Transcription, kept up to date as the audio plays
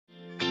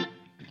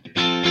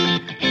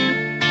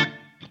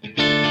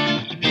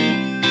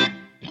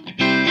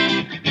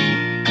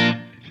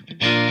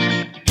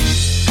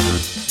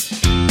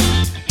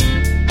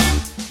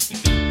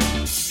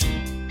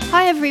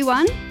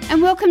everyone,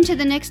 and welcome to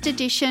the next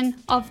edition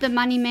of the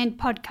Money Men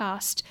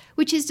podcast,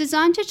 which is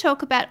designed to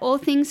talk about all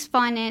things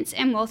finance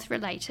and wealth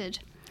related.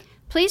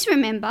 Please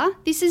remember,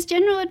 this is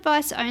general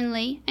advice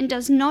only and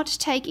does not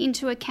take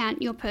into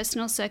account your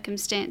personal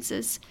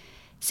circumstances.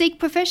 Seek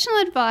professional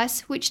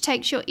advice which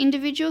takes your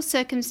individual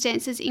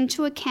circumstances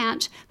into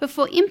account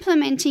before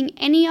implementing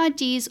any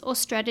ideas or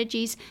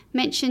strategies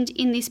mentioned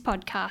in this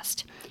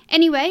podcast.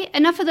 Anyway,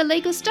 enough of the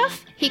legal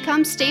stuff. Here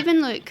comes Steve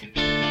and Luke.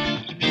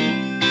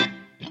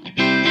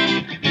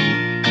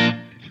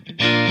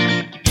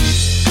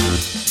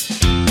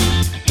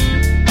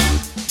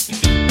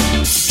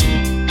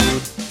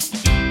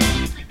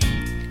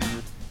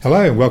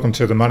 Hello and welcome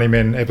to the Money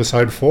Men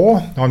episode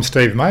 4. I'm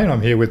Steve May and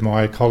I'm here with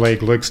my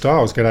colleague Luke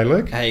Stiles. G'day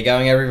Luke. How you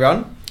going,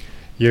 everyone?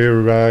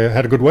 You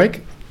had a good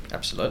week?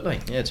 Absolutely.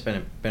 Yeah, it's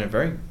been a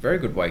very, very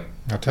good week.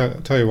 I'll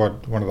tell you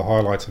what one of the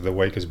highlights of the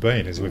week has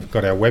been is we've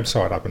got our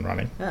website up and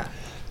running. Ah.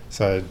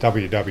 So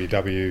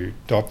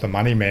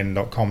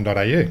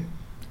www.themoneymen.com.au.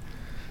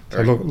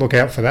 So look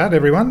out for that,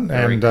 everyone.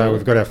 Very and cool.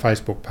 We've got our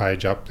Facebook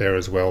page up there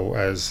as well,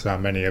 as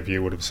many of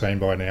you would have seen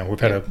by now.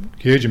 We've had a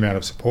huge amount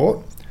of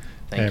support.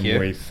 Thank you.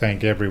 We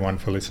thank everyone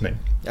for listening.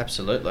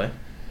 Absolutely.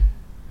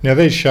 Now,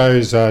 these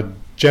shows are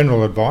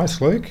general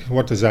advice, Luke.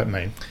 What does that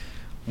mean?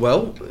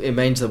 Well, it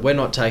means that we're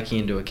not taking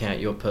into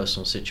account your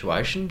personal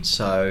situation,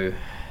 so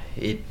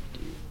it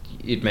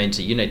means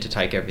that you need to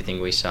take everything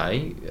we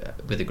say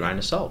with a grain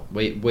of salt.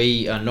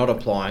 We are not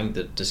applying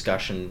the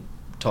discussion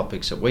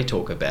topics that we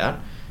talk about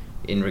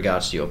in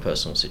regards to your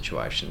personal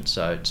situation.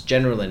 So it's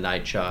general in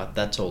nature,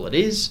 that's all it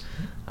is.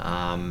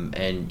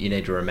 And you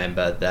need to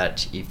remember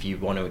that if you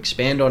want to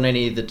expand on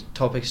any of the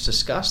topics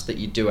discussed, that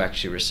you do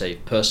actually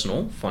receive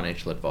personal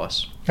financial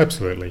advice.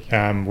 Absolutely.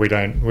 We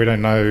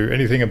don't know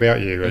anything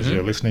about you as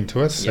you're listening to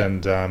us,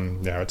 and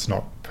it's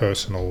not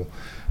personal,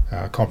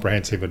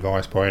 comprehensive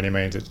advice by any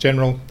means. It's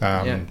general.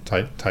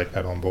 Take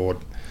that on board.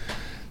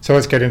 So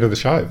let's get into the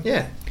show.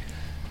 Yeah.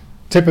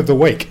 Tip of the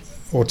week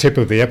or tip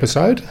of the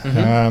episode.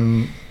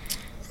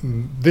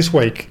 This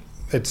week,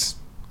 it's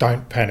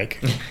don't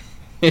panic.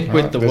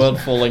 With the world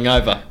falling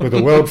over. With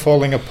the world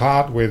falling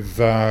apart, with,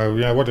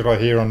 what did I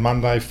hear on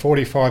Monday?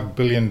 $45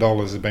 billion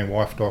has been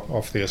wiped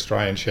off the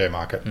Australian share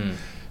market.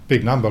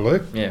 Big number,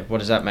 Luke. Yeah, what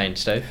does that mean,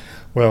 Steve?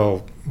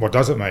 Well, what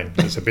does it mean?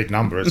 It's a big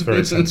number. It's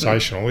very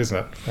sensational,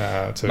 isn't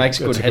it? Makes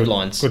good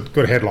headlines.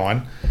 Good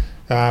headline.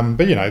 But,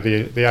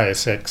 the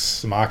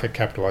ASX market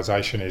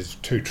capitalisation is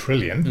 $2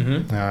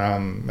 trillion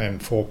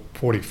and for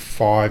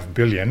 $45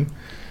 billion,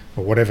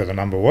 or whatever the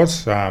number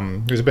was,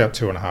 it was about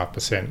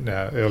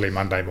 2.5%. Early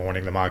Monday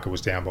morning, the market was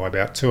down by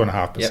about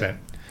 2.5%. Yep.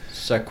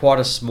 So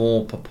quite a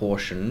small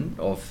proportion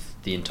of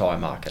the entire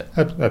market.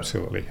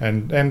 Absolutely.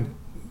 And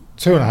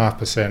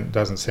 2.5%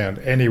 doesn't sound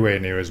anywhere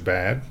near as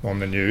bad on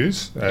the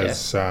news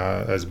as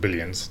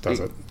billions, does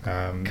it?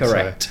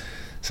 Correct.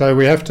 So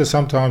we have to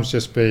sometimes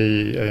just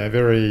be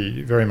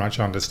very, very much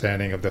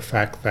understanding of the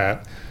fact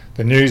that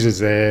the news is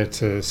there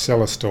to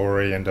sell a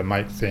story and to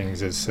make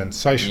things as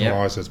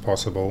sensationalised as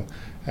possible.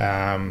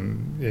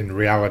 In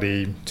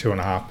reality,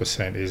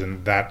 2.5%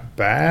 isn't that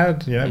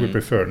bad. We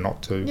prefer it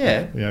not to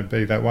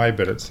be that way,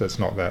 but it's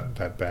not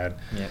that bad.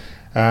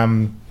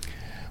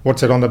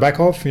 What's it on the back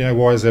of?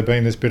 Why has there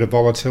been this bit of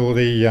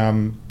volatility?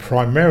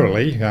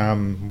 Primarily,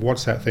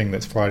 what's that thing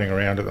that's floating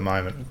around at the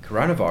moment?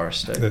 Coronavirus,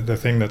 Steve. The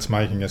thing that's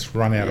making us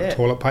run out of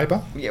toilet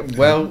paper? Yeah,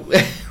 well,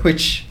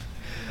 which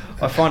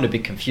I find a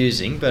bit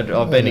confusing, but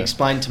I've been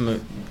explained to me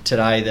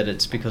today that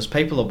it's because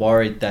people are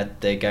worried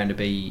that they're going to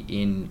be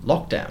in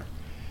lockdown.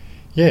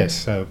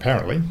 Yes,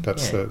 apparently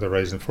that's the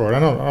reason for it.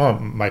 And I'm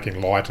not making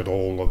light at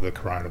all of the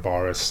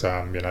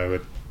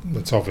coronavirus.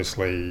 It's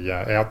obviously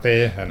out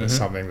there and it's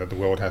something that the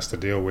world has to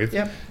deal with.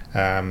 Yep.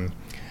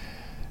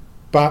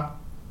 But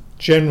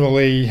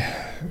generally,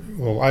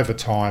 over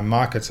time,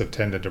 markets have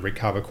tended to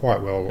recover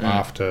quite well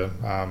after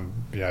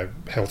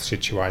health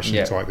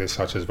situations like this,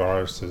 such as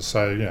viruses.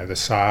 So the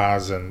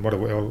SARS and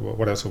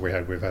what else have we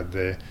had? We've had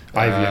the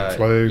avian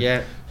flu,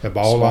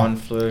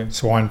 Ebola,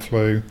 swine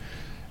flu.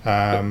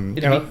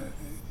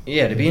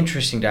 It'd be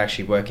interesting to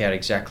actually work out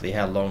exactly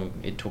how long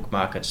it took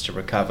markets to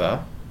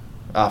recover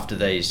after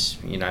these,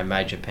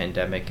 major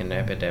pandemic and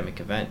epidemic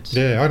events.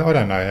 Yeah, I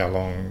don't know how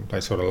long they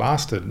sort of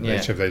lasted,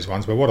 each of these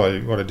ones, but what I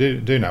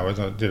do know is,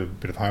 I did a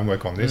bit of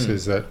homework on this,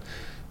 is that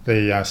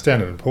the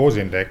Standard & Poor's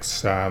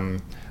index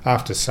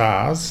after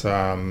SARS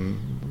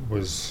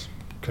was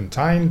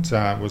contained,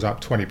 was up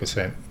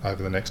 20%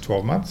 over the next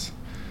 12 months.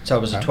 So it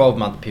was a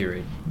 12-month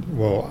period.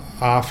 Well,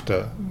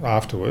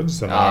 afterwards,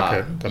 the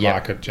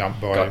market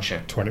jumped by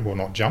 20. Well,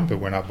 not jumped, it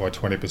went up by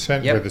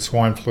 20%. With the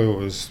swine flu, it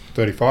was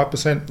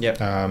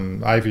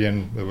 35%.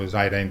 Avian, it was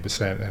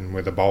 18%, and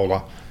with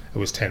Ebola, it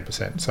was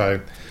 10%.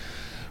 So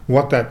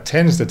what that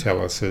tends to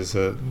tell us is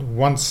that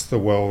once the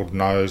world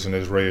knows and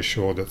is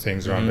reassured that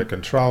things are under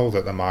control,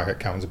 that the market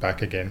comes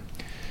back again.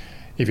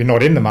 If you're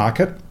not in the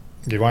market,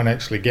 you won't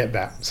actually get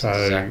that. So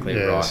exactly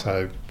right.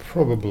 So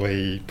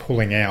probably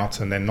pulling out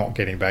and then not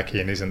getting back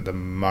in isn't the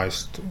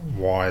most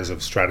wise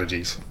of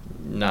strategies.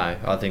 No,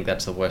 I think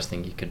that's the worst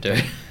thing you could do.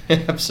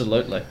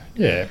 Absolutely.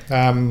 Yeah.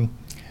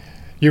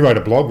 You wrote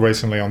a blog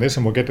recently on this,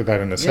 and we'll get to that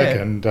in a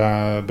second.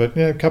 But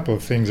a couple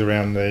of things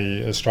around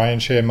the Australian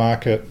share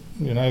market.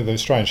 The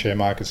Australian share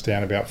market's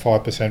down about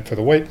 5% for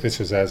the week. This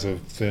is as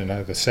of the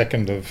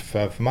 2nd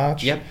of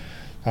March. Yep.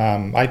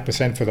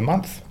 8% for the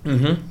month.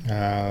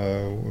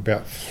 Mm-hmm.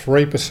 About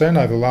 3%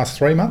 over the last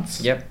 3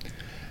 months. Yep.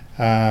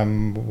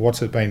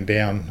 What's it been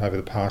down over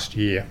the past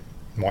year?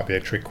 Might be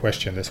a trick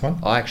question, this one.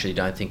 I actually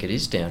don't think it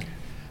is down.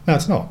 No,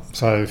 it's not.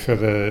 So for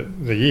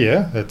the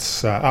year,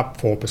 it's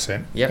up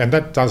 4%. Yep. And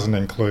that doesn't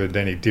include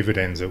any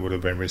dividends that would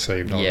have been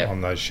received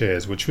on those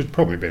shares, which would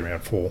probably be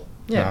around 4%.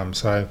 Yeah.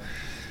 So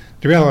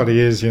the reality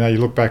is, you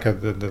look back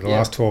at the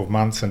last 12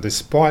 months, and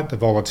despite the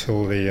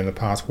volatility in the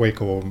past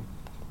week or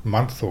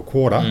month or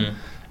quarter,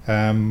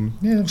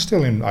 we're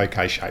still in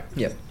okay shape.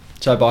 Yep.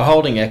 So by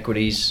holding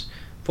equities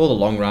for the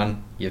long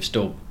run, you've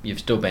still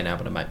been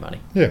able to make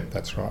money. Yeah,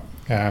 that's right.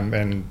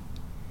 And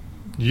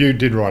you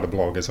did write a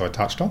blog, as I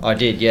touched on. I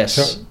did,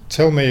 yes.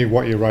 Tell me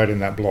what you wrote in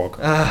that blog.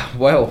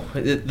 Well,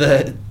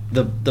 the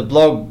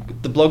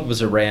blog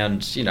was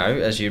around,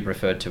 as you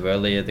referred to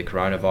earlier, the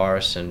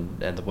coronavirus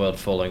and the world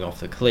falling off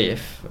the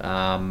cliff.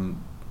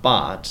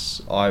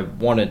 But I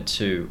wanted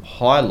to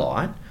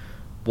highlight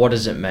what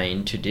does it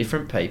mean to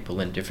different people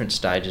in different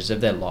stages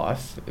of their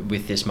life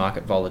with this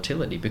market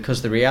volatility,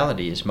 because the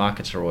reality is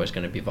markets are always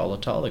going to be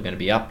volatile. They're going to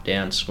be up,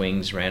 down,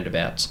 swings,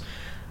 roundabouts.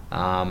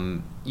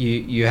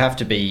 You have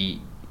to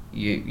be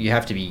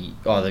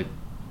either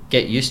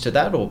get used to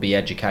that or be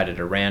educated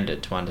around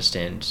it to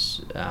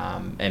understand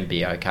and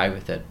be okay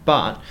with it.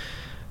 But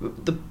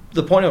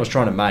the point I was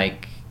trying to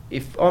make,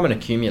 if I'm an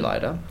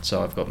accumulator,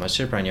 so I've got my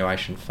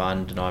superannuation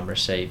fund and I'm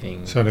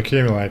receiving... So an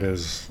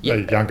accumulator's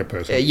a younger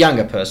person? A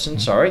younger person,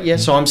 sorry. Yeah,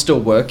 so I'm still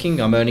working,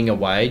 I'm earning a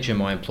wage and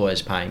my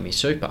employer's paying me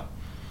super.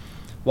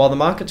 While the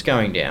market's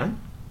going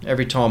down,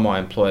 every time my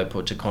employer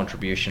puts a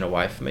contribution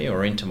away for me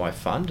or into my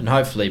fund, and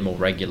hopefully more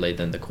regularly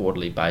than the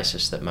quarterly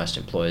basis that most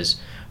employers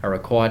are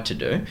required to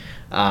do,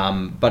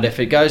 but if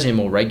it goes in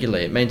more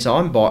regularly, it means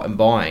I'm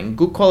buying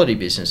good quality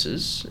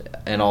businesses,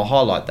 and I'll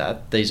highlight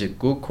that these are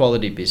good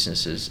quality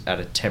businesses at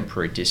a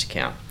temporary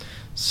discount.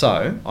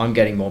 So I'm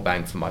getting more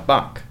bang for my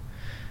buck.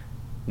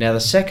 Now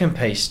the second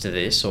piece to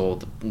this, or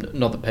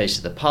not the piece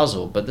of the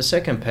puzzle, but the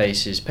second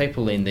piece is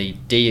people in the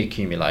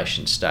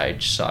de-accumulation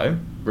stage, so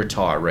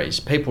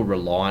retirees, people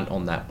reliant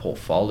on that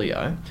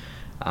portfolio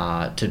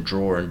to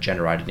draw and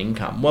generate an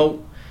income.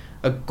 Well,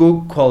 a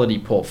good quality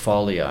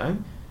portfolio,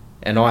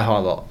 and I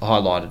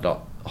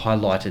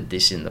highlighted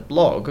this in the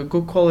blog, a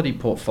good quality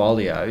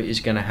portfolio is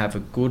going to have a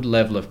good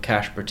level of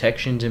cash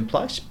protections in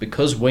place,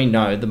 because we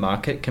know the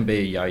market can be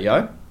a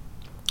yo-yo,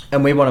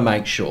 and we want to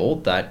make sure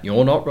that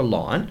you're not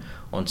reliant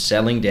on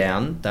selling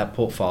down that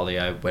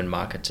portfolio when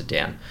markets are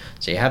down.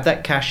 So you have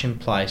that cash in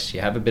place, you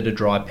have a bit of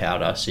dry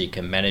powder so you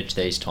can manage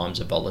these times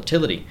of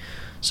volatility.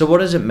 So what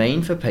does it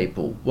mean for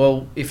people?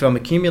 Well, if I'm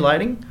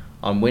accumulating,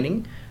 I'm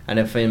winning, and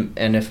if I'm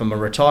a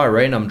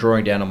retiree and I'm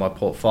drawing down on my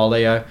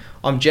portfolio,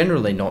 I'm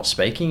generally not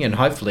speaking and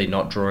hopefully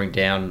not drawing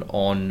down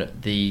on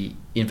the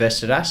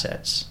invested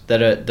assets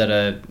that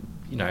are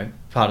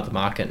part of the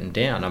market and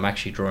down. I'm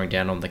actually drawing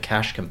down on the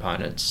cash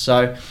components.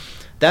 So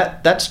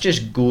that's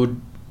just good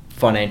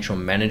financial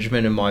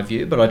management in my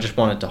view, but I just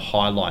wanted to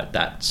highlight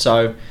that.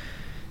 So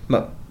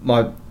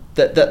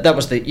that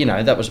was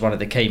that was one of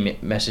the key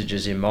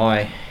messages in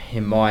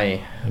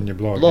your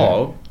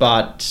blog.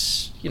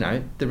 But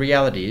the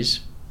reality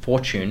is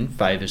fortune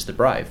favours the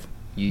brave.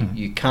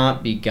 You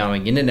can't be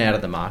going in and out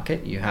of the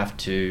market. You have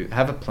to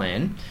have a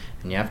plan,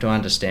 and you have to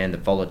understand that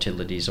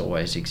volatility has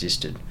always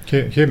existed.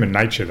 Human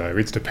nature, though,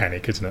 it's to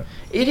panic, isn't it?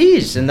 It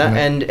is,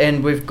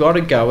 and we've got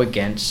to go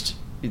against.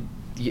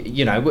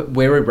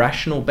 We're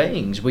irrational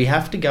beings. We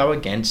have to go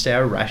against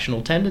our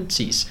irrational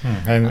tendencies.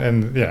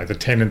 And the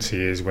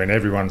tendency is when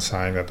everyone's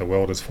saying that the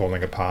world is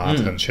falling apart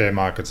and share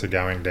markets are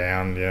going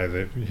down,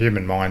 the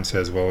human mind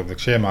says, well, if the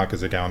share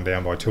markets are going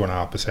down by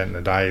 2.5% in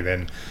a day,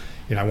 then,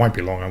 it won't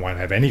be long, I won't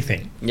have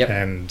anything. Yep.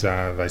 And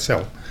they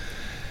sell.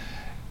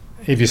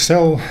 If you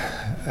sell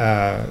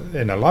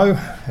in a low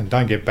and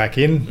don't get back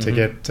in to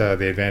get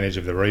the advantage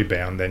of the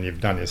rebound, then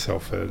you've done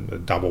yourself a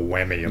double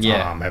whammy of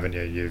harm, haven't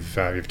you?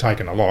 You've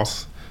taken a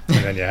loss,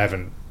 and then you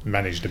haven't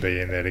managed to be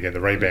in there to get the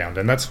rebound,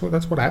 and that's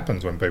what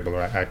happens when people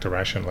act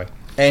irrationally.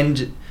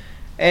 And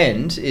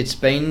it's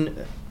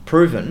been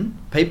proven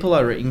people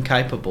are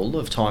incapable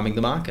of timing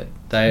the market.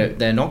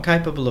 They're not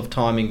capable of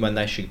timing when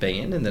they should be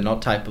in, and they're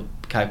not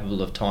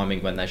capable of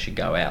timing when they should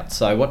go out.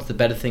 So what's the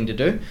better thing to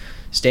do?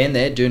 Stand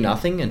there, do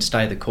nothing, and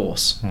stay the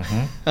course.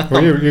 Mm-hmm.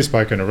 Well, you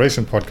spoke in a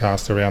recent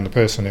podcast around the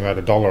person who had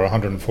 $1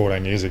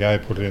 114 years ago,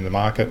 put it in the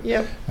market,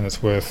 and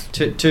it's worth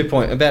about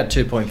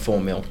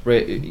 2.4 mil.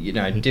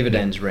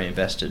 Dividends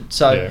reinvested.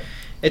 So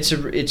it's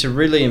a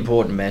really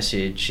important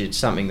message. It's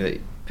something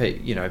that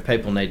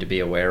people need to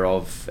be aware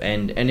of,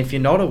 and if you're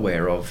not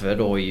aware of it,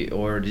 or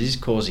it is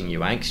causing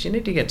you angst, you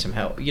need to get some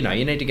help. You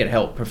need to get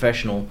help,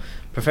 professional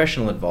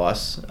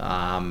advice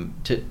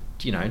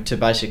to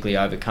basically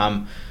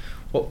overcome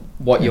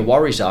what your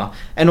worries are,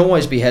 and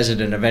always be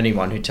hesitant of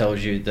anyone who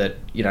tells you that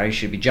you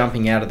should be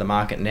jumping out of the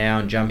market now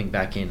and jumping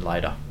back in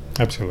later.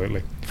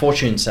 Absolutely.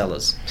 Fortune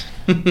sellers.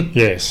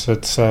 Yes,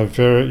 it's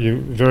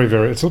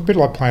very. It's a bit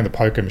like playing the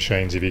poker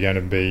machines. If you're going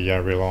to be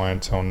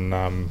reliant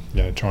on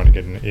trying to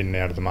get in and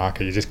out of the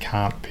market, you just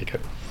can't pick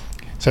it.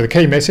 So the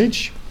key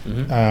message: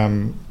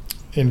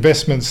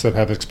 investments that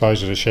have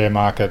exposure to share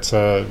markets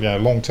are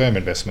long-term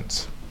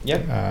investments.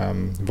 Yep.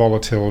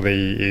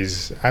 Volatility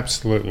is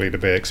absolutely to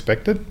be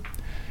expected,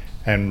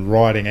 and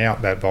riding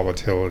out that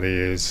volatility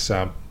is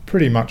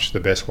pretty much the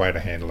best way to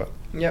handle it.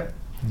 Yep.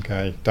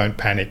 Okay, don't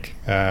panic.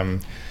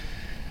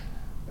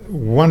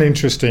 One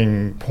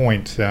interesting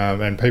point,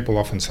 and people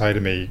often say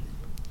to me,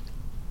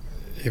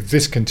 if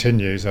this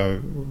continues,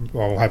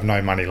 I'll have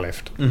no money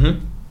left.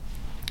 Mm-hmm.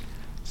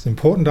 It's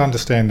important to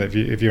understand that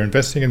if you're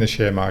investing in the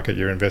share market,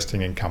 you're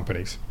investing in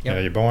companies.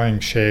 Yep. You're buying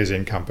shares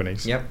in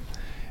companies. Yep.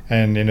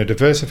 And in a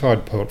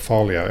diversified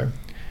portfolio,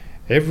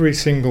 every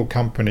single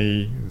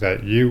company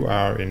that you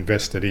are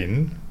invested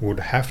in would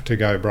have to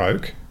go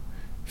broke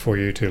for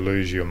you to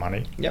lose your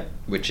money. Yep,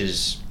 which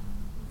is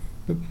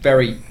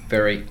very,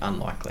 very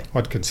unlikely.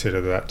 I'd consider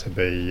that to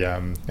be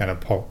an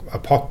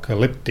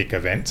apocalyptic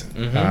event,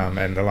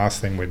 and the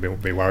last thing we'd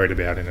be worried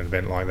about in an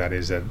event like that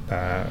is that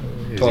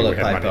toilet we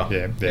had paper.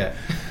 Money. Yeah.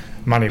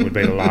 Money would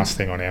be the last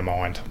thing on our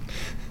mind.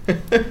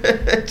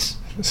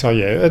 So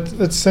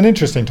it's an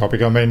interesting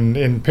topic. I mean,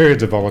 in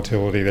periods of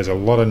volatility, there's a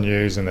lot of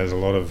news and there's a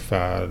lot of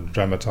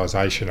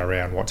dramatisation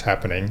around what's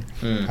happening.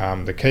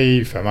 The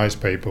key for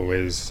most people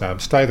is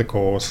stay the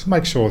course.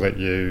 Make sure that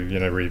you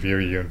review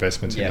your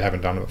investments if you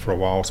haven't done it for a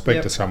while.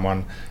 Speak to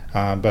someone,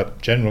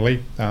 but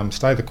generally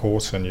stay the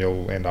course and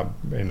you'll end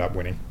up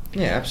winning.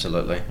 Yeah,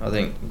 absolutely. I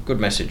think good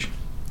message.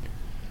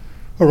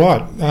 All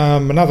right,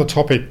 another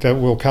topic that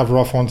we'll cover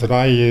off on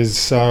today is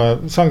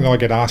something I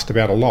get asked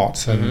about a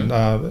lot, and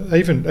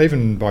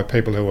even by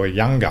people who are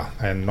younger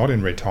and not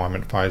in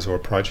retirement phase or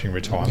approaching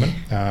retirement,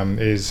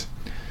 is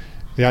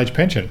the age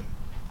pension.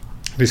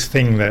 This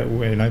thing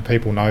that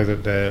people know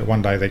that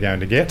one day they're going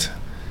to get,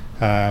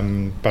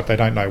 but they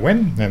don't know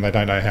when and they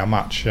don't know how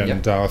much.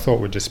 And I thought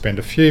we'd just spend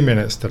a few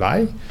minutes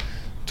today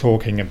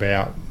talking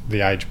about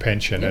the age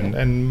pension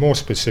and more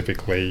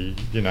specifically,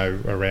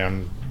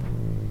 around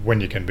when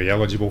you can be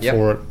eligible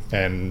for it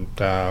and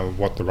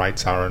what the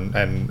rates are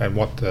and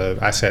what the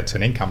assets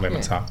and income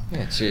limits are.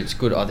 Yeah, it's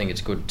good. I think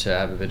it's good to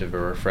have a bit of a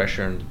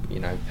refresher and,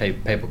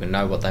 people can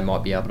know what they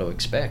might be able to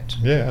expect.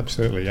 Yeah,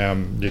 absolutely.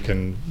 You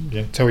can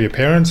tell your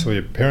parents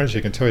you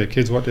can tell your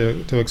kids what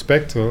to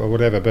expect or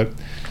whatever. But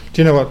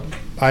do you know what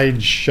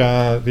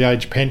the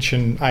age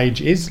pension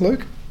age is,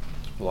 Luke?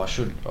 Well, I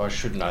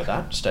should know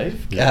that,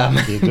 Steve. Yeah,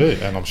 you do,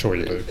 and I'm sure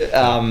you do.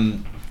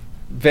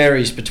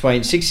 Varies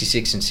between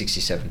 66 and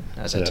 67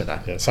 as of today.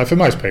 Yeah. So for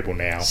most people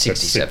now,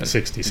 67.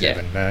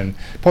 67. And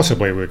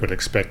possibly we could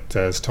expect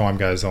as time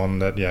goes on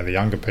that the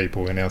younger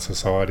people in our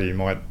society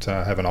might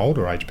have an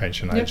older age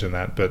pension age than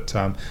that. But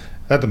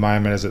at the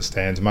moment, as it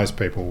stands, most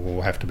people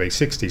will have to be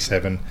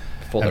 67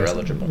 before they're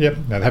eligible. Yep,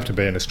 they'll have to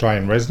be an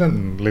Australian resident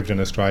and lived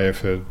in Australia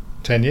for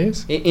 10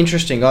 years.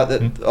 Interesting.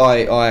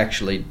 I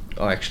actually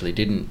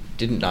didn't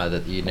know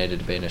that you needed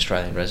to be an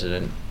Australian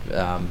resident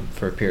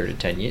for a period of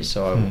 10 years,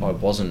 so I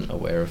wasn't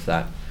aware of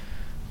that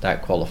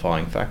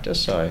qualifying factor.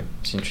 So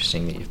it's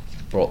interesting that you've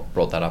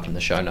brought that up in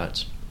the show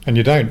notes. And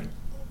you don't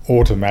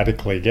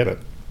automatically get it.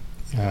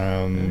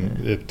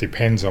 It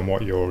depends on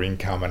what your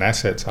income and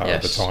assets are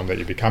at the time that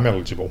you become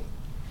eligible.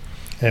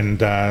 And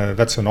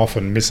that's an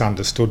often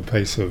misunderstood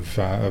piece of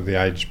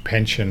the age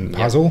pension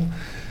puzzle.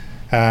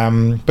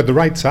 But the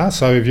rates are,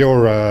 so if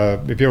you're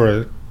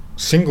a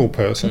single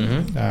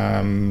person,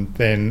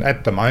 then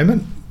at the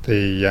moment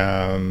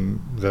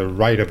the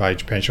rate of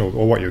age pension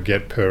or what you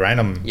get per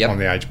annum on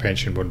the age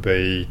pension would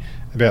be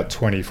about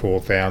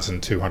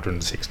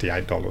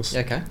 $24,268.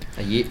 Okay,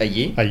 a year.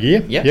 A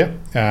year, yeah.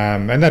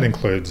 And that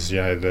includes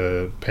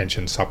the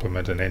pension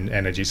supplement and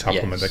energy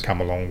supplement that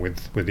come along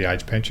with the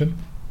age pension.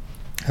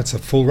 That's a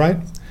full rate,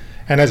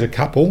 and as a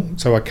couple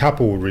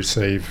will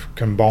receive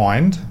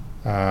combined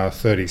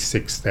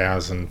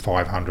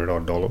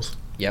 $36,500 odd.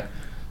 Yep.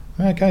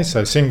 Okay,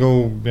 so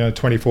single,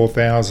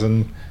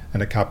 24,000,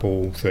 and a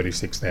couple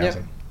 36,000. Yep.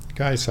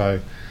 Okay,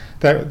 so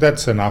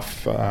that's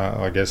enough,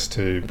 I guess,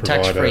 to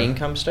provide tax-free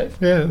income, Steve.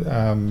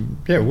 Yeah,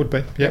 it would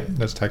be. Yeah,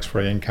 that's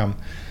tax-free income.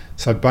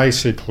 So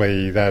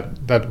basically,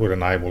 that would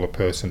enable a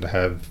person to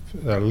have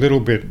a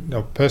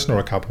person or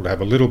a couple to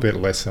have a little bit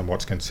less than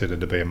what's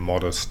considered to be a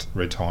modest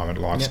retirement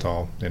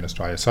lifestyle in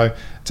Australia. So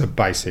it's a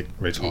basic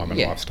retirement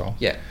lifestyle.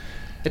 Yeah.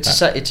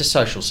 It's a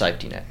social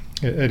safety net.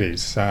 It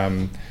is.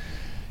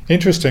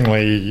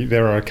 Interestingly,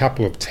 there are a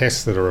couple of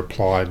tests that are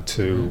applied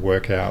to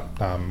work out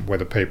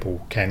whether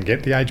people can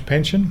get the age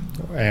pension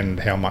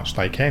and how much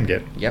they can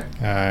get. Yep.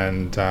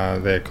 And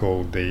they're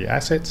called the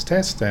assets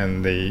test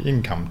and the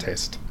income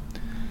test.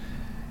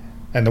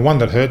 And the one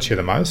that hurts you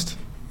the most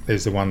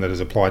is the one that is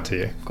applied to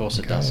you. Of course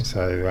it does.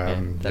 So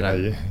they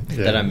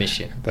don't miss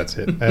you. That's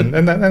it.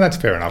 And that's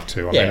fair enough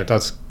too. I mean, it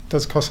does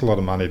cost a lot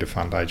of money to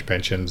fund age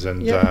pensions,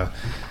 and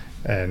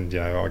And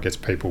I guess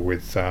people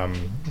with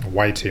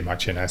way too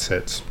much in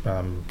assets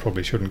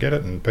probably shouldn't get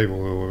it, and people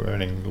who are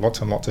earning lots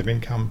and lots of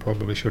income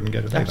probably shouldn't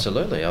get it either.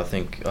 Absolutely, I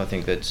think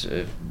that's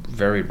a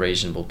very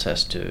reasonable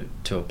test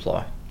to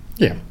apply.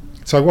 Yeah.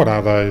 So what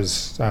are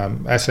those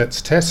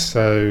assets tests?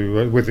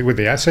 So with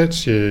the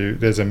assets,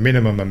 there's a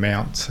minimum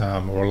amount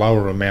or a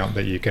lower amount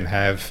that you can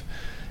have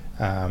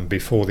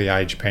before the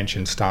age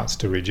pension starts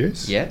to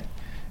reduce. Yeah.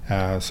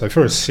 So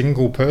for a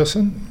single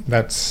person,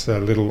 that's a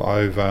little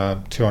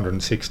over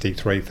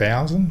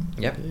 $263,000.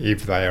 Yep.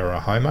 If they are a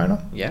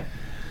homeowner. Yeah.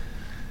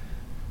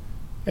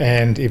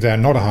 And if they're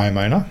not a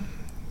homeowner,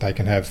 they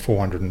can have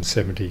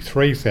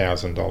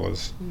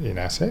 $473,000 in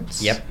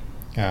assets. Yep.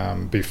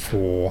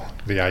 Before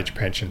the age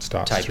pension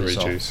starts to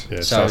reduce.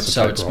 Yeah, so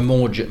it's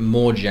more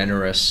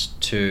generous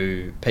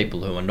to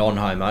people who are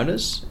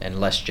non-homeowners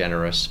and less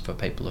generous for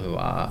people who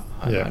are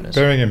homeowners.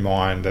 Yeah, bearing in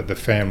mind that the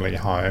family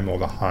home or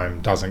the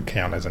home doesn't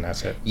count as an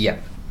asset.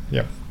 Yep.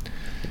 Yep.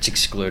 It's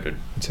excluded.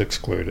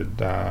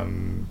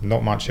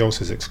 Not much else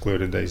is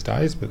excluded these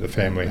days, but the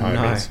family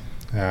home is.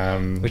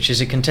 Which is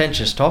a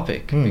contentious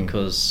topic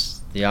because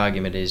the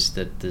argument is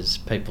that there's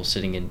people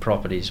sitting in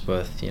properties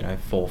worth, $4, $5,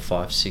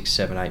 $6,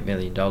 $7, $8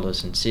 million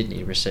in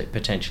Sydney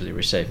potentially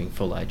receiving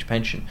full age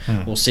pension.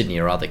 Well, Sydney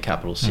or other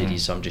capital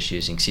cities. I'm just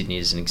using Sydney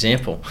as an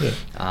example. Yeah.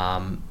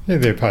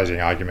 The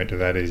opposing argument to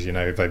that is,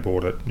 if they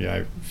bought it,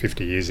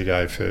 50 years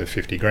ago for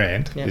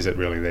 $50,000, is it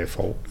really their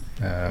fault?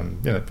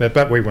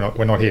 But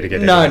we're not here to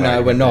get into that.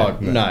 No, we're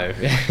not. No.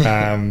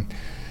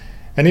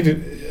 And a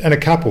homeowner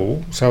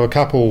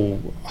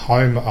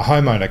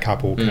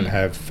couple can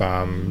have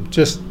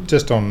just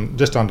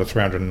under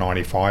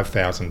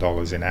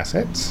 $395,000 in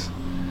assets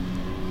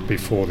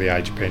before the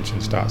age pension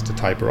starts to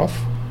taper off,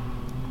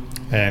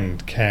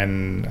 and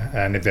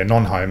if they're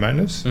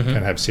non-homeowners,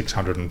 can have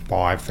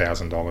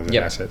 $605,000 in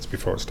assets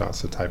before it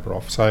starts to taper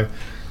off. So,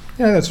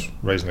 that's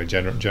reasonably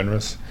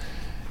generous.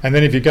 And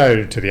then if you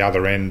go to the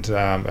other end,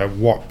 at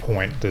what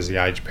point does the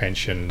age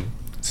pension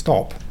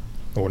stop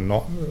or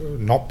not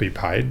be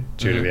paid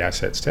due to the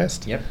assets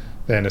test? Yep.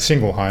 Then a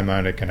single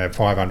homeowner can have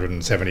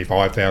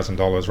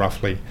 $575,000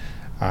 roughly,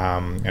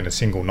 and a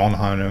single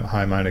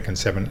non-homeowner can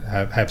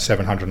have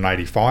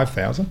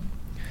 $785,000,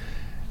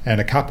 and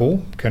a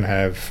couple can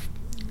have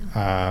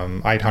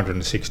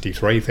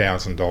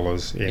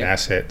 $863,000 in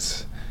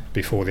assets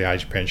before the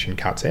age pension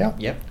cuts out.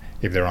 Yep.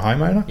 If they're a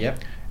homeowner. Yep.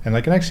 And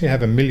they can actually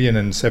have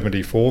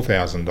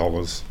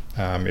 $1,074,000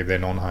 if they're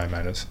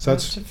non-homeowners. So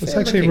it's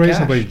actually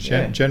reasonably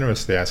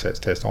generous, the assets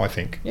test, I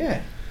think.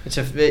 Yeah, it's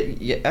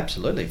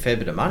absolutely a fair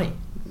bit of money.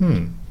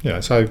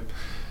 So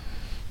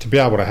to be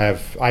able to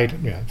have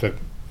the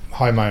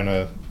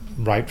homeowner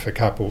rate for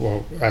couple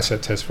or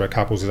asset test for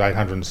couples is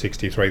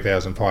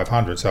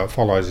 $863,500. So it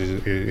follows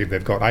if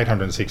they've got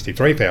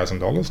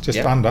 $863,000, just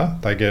under,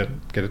 they get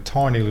a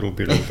tiny little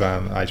bit of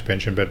age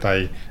pension, but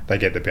they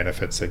get the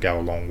benefits that go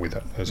along with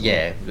it as well.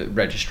 Yeah,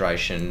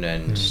 registration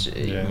and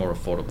more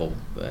affordable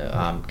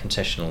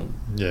concessional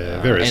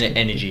various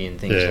energy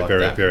and things like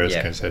that. Various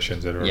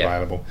concessions that are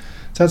available.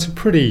 So it's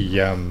pretty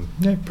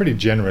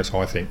generous,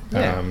 I think.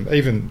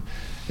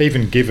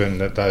 Even given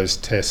that those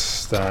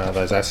tests,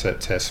 those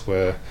asset tests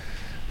were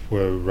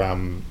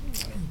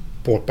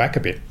brought back a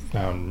bit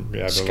over the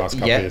last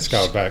couple of years,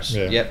 scaled back.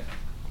 Yep.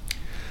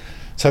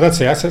 So that's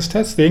the assets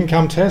test. The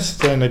income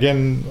test, and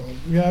again,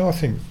 I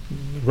think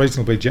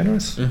reasonably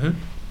generous.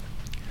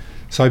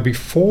 So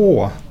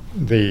before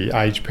the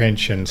age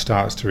pension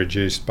starts to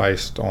reduce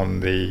based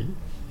on the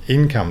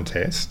income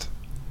test,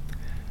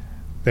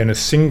 then a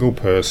single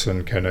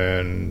person can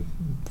earn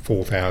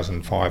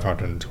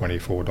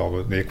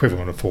 $4,524, the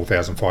equivalent of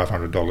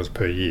 $4,500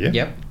 per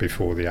year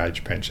before the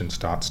age pension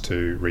starts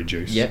to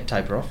reduce.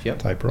 Taper off.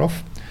 Taper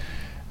off.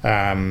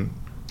 And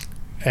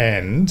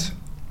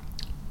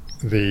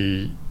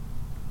the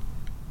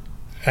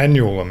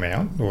annual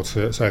amount, or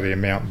so the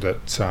amount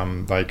that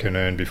they can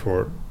earn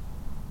before it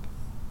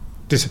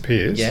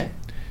disappears,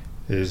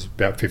 is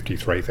about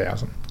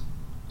 $53,000.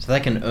 So they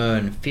can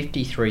earn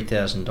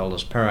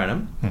 $53,000 per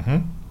annum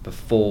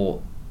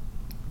before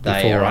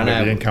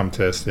under the income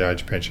test, the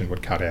age pension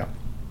would cut out.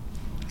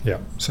 Yeah.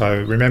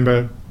 So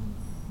remember,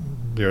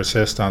 you're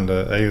assessed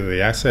under either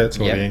the assets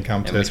or the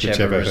income test,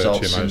 whichever results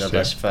hurts you most. In the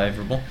less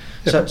favourable.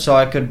 So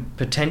I could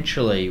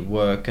potentially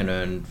work and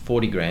earn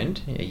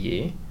 $40,000 a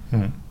year,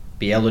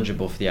 be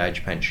eligible for the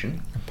age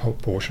pension. A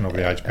portion of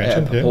the age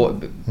pension.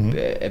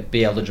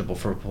 Be eligible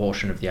for a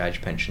portion of the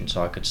age pension,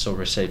 so I could still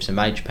receive some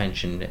age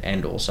pension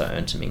and also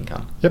earn some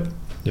income. Yep,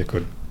 you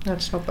could.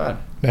 That's not bad.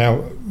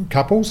 Now,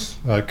 couples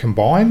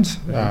combined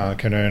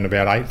can earn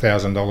about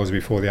 $8,000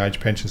 before the age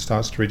pension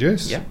starts to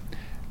reduce,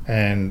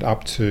 and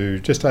up to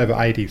just over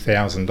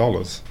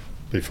 $80,000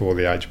 before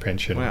the age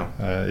pension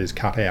is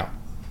cut out.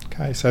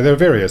 Okay, so there are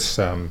various,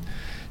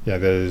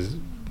 there's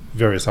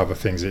various other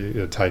things that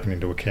are taken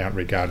into account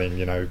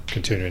regarding,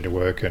 continuing to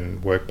work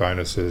and work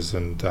bonuses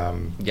and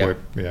work,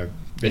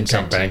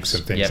 income banks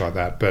and things like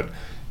that. But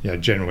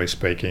generally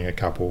speaking, a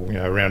couple,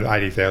 around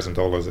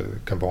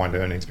 $80,000 combined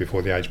earnings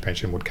before the age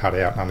pension would cut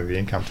out under the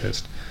income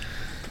test.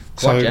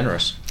 Quite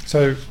generous.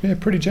 So, yeah,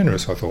 pretty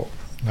generous, I thought.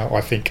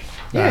 I think.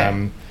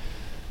 Yeah.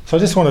 So I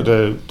just wanted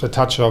to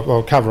touch off,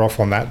 or cover off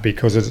on that,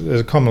 because it's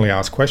a commonly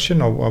asked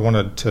question. I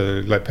wanted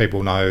to let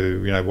people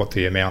know, what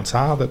the amounts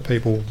are that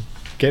people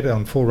get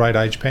on full rate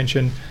age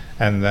pension,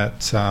 and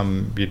that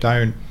you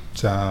don't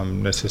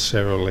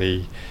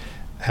necessarily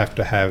have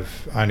to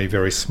have only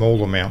very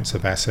small amounts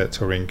of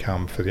assets or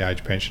income for the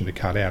age pension to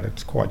cut out.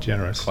 It's quite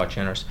generous. Quite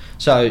generous.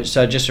 So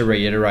just to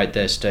reiterate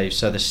there, Steve,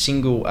 so the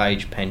single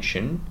age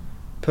pension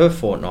per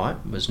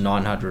fortnight was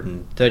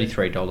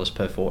 $933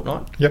 per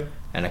fortnight. Yep.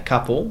 And a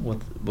couple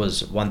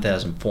was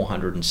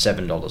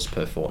 $1,407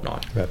 per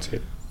fortnight. That's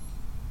it.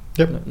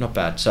 Yep. Not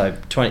bad. So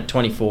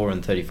 24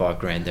 and 35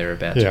 grand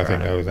thereabouts. Yeah, I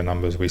think those were the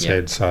numbers we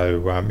said.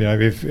 So,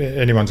 if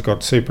anyone's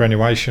got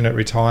superannuation at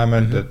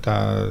retirement that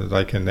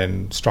they can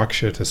then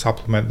structure to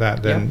supplement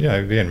that, then,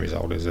 the end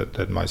result is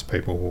that most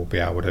people will be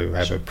able to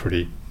have a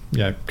pretty,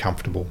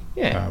 comfortable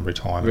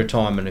retirement.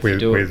 Retirement if with, you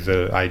do with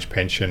the age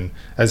pension,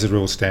 as the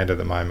rules stand at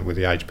the moment, with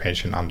the age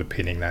pension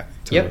underpinning that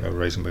to a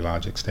reasonably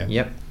large extent.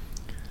 Yep.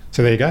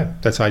 So there you go.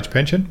 That's age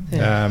pension.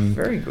 Yeah,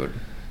 very good.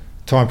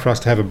 Time for us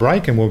to have a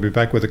break, and we'll be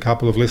back with a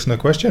couple of listener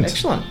questions.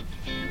 Excellent.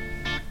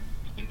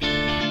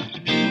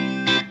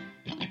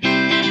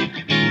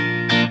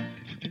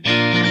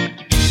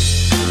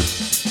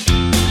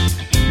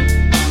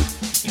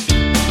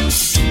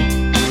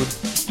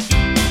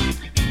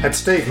 At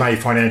Steve May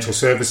Financial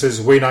Services,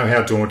 we know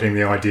how daunting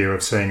the idea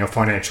of seeing a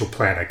financial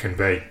planner can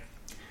be.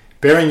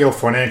 Bearing your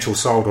financial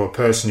soul to a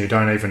person you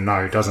don't even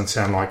know doesn't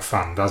sound like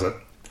fun, does it?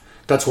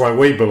 That's why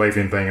we believe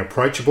in being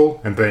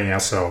approachable and being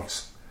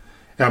ourselves.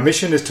 Our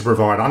mission is to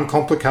provide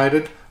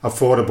uncomplicated,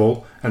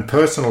 affordable and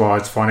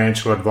personalised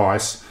financial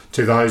advice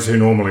to those who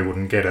normally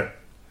wouldn't get it.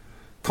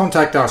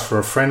 Contact us for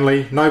a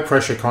friendly,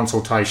 no-pressure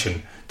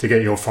consultation to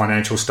get your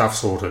financial stuff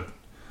sorted.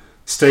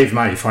 Steve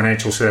May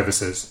Financial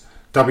Services,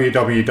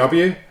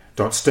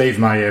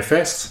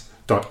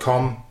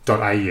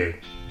 www.stevemayfs.com.au.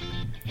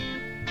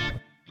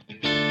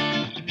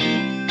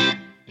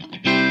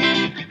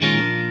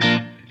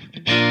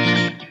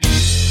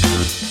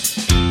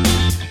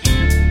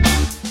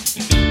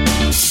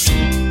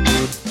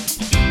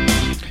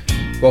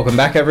 Welcome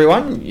back,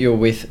 everyone. You're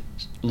with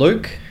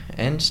Luke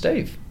and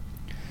Steve.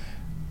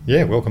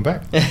 Yeah, welcome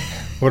back.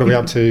 What are we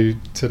up to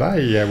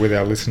today with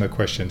our listener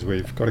questions?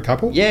 We've got a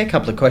couple. Yeah, a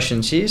couple of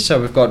questions here.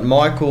 So we've got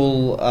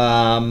Michael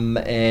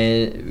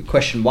and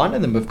question 1,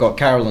 and then we've got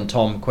Carol and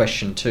Tom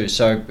question 2.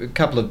 So a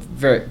couple of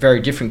very, very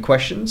different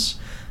questions,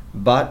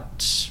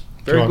 but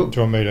very good. Do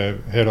you want me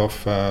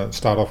to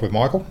start off with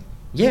Michael?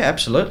 Yeah,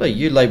 absolutely.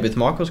 You lead with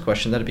Michael's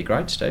question. That'd be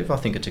great, Steve. I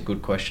think it's a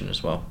good question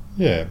as well.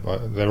 Yeah,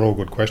 they're all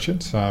good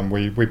questions.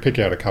 We pick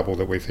out a couple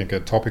that we think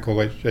are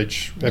topical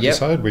each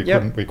episode. We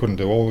couldn't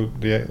do all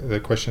the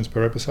questions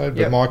per episode,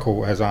 but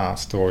Michael has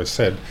asked or has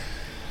said,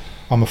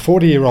 I'm a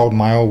 40-year-old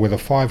male with a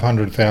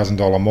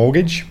 $500,000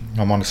 mortgage.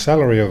 I'm on a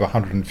salary of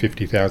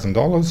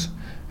 $150,000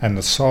 and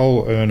the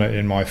sole earner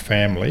in my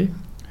family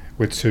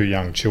with 2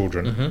 young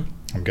children. Mm-hmm.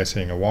 I'm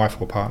guessing a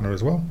wife or partner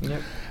as well.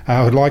 Yep.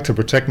 I would like to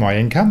protect my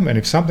income, and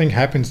if something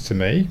happens to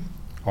me,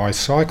 I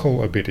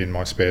cycle a bit in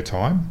my spare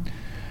time,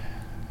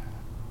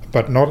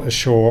 but not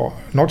sure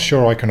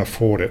I can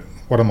afford it.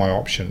 What are my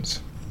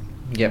options?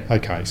 Yep.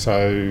 Okay,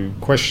 so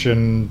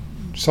question,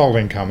 sole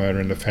income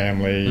earner in the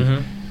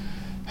family,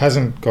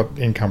 hasn't got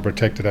income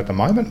protected at the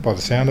moment by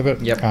the sound of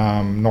it. Yep.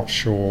 Not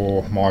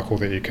sure, Michael,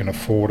 that you can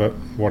afford it.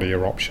 What are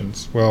your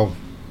options? Well,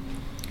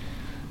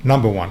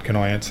 number one, can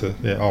I answer?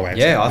 Yeah, I'll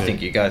answer. Yeah, I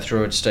think you go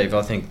through it, Steve.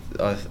 I think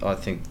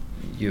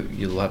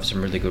you'll have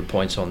some really good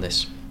points on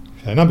this.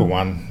 So number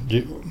one,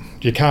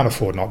 you can't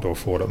afford not to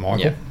afford it, Michael.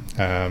 Yep.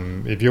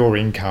 If your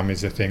income is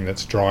the thing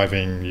that's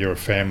driving your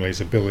family's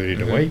ability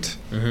to eat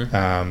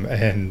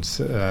and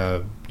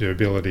your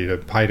ability to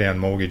pay down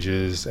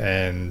mortgages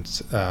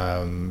and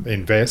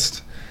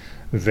invest,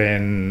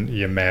 then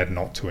you're mad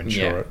not to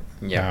insure it.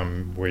 Yeah.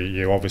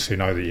 You obviously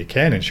know that you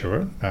can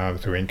insure it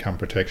through income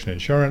protection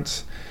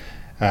insurance,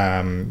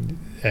 and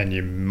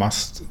you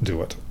must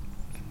do it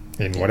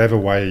in whatever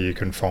way you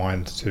can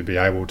find to be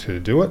able to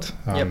do it.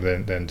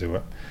 Then do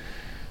it.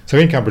 So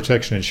income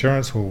protection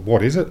insurance, well,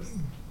 what is it?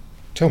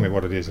 Tell me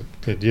what it is.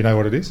 Do you know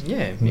what it is?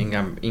 Yeah,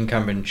 income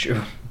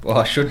insurance. Well,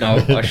 I should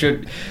know.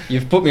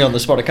 You've put me on the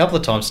spot a couple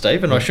of times,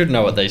 Steve, and I should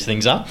know what these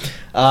things are.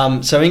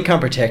 So income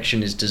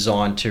protection is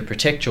designed to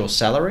protect your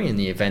salary in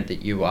the event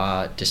that you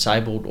are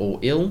disabled or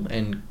ill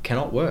and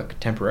cannot work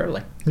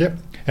temporarily. Yep.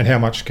 And how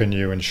much can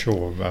you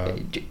insure?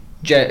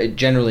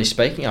 Generally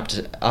speaking, up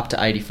to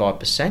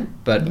 85%,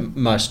 but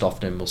most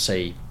often we'll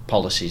see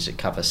policies that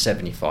cover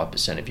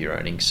 75% of your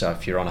earnings. So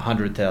if you're on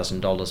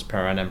 $100,000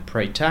 per annum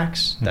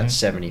pre-tax, that's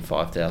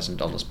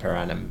 $75,000 per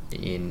annum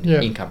in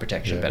income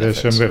protection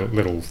benefits. There's some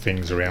little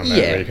things around that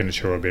where you can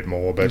insure a bit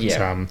more, but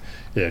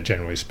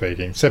generally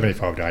speaking,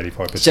 75 to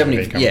 85% of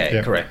income.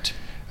 Yeah, correct.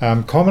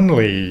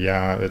 Commonly,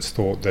 it's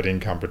thought that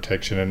income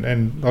protection,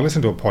 and I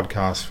listened to a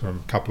podcast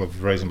from a couple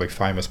of reasonably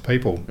famous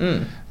people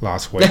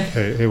last week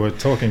who were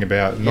talking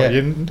about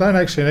you don't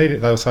actually need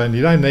it. They were saying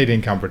you don't need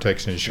income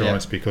protection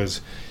insurance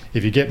because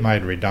if you get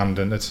made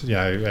redundant, it's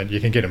and you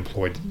can get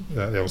employed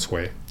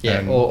elsewhere. Yeah,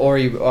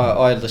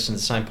 I listened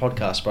to the same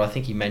podcast, but I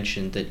think he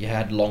mentioned that you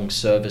had long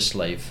service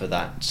leave for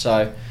that.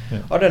 So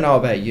I don't know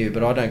about you,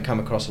 but I don't come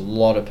across a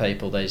lot of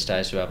people these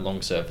days who have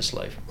long service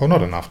leave. Well,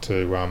 not enough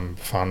to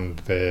fund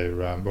their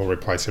or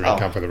replace their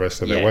income for the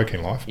rest of their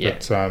working life. Yeah.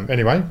 But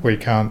anyway, we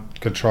can't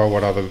control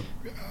what other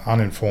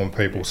uninformed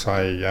people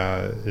say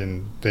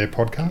in their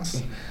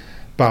podcasts.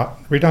 But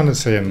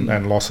redundancy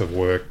and loss of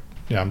work,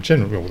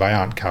 generally, they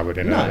aren't covered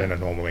in a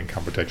normal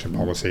income protection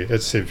policy.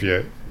 It's if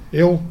you're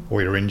ill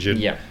or you're injured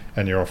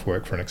and you're off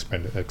work for an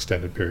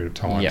extended period of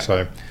time.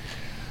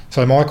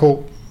 So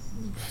Michael,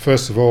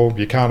 first of all,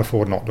 you can't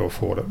afford not to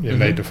afford it. You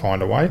need to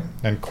find a way.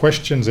 And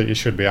questions that you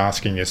should be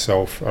asking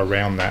yourself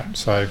around that.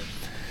 So,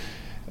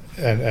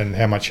 and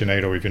how much you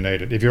need or if you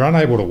need it. If you're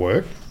unable to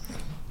work,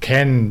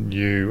 can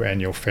you and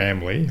your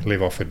family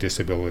live off a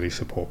disability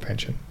support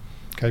pension?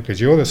 Okay,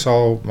 because you're the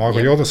sole,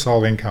 Michael, you're the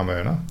sole income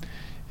earner.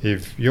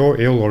 If you're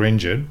ill or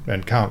injured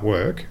and can't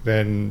work,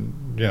 then,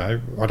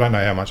 I don't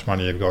know how much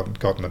money you've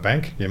got in the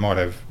bank. You might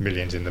have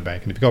millions in the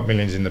bank. And if you've got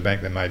millions in the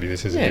bank, then maybe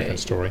this is a different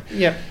story.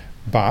 Yeah.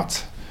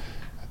 But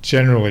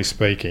generally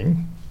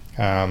speaking,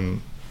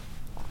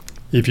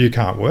 if you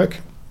can't work,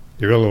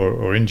 you're ill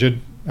or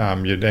injured,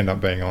 you'd end up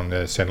being on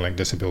the Centrelink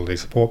Disability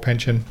Support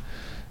Pension.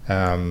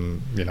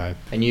 And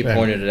you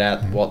pointed it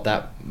out what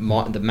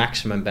the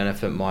maximum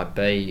benefit might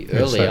be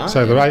earlier.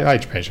 So the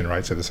age pension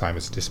rates are the same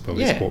as the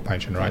disability support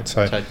pension rate.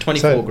 So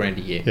 $24,000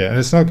 a year. Yeah, and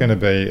it's not going to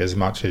be as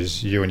much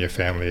as you and your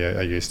family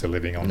are used to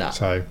living on. No.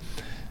 So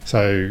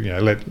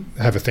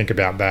have a think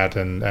about that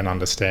and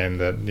understand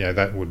that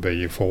that would be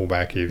your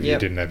fallback if you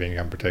didn't have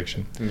income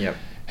protection. Yep.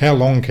 How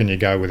long can you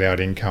go without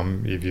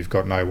income if you've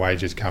got no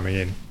wages coming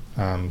in?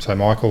 So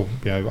Michael,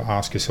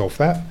 ask yourself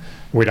that.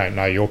 We don't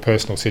know your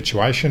personal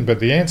situation,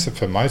 but the answer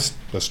for most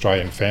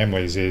Australian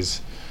families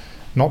is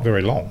not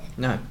very long.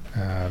 No.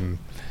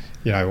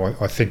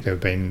 I think there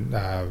have been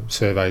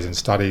surveys and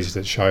studies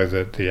that show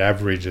that the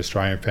average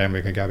Australian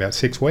family can go about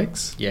 6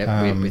 weeks.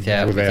 Yeah,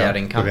 without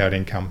income. Without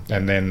income,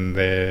 and then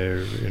they're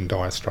in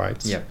dire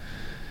straits. Yeah.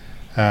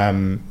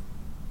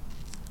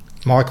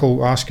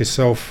 Michael, ask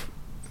yourself,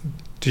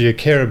 do you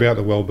care about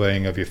the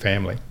well-being of your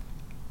family?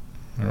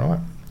 All right,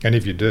 and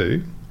if you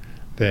do,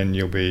 then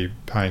you'll be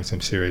paying some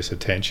serious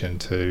attention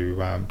to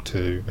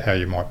how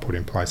you might put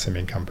in place some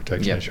income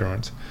protection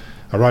insurance.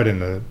 I wrote in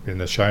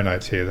the show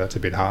notes here that's a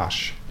bit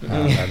harsh,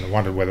 and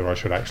wondered whether I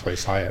should actually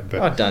say it.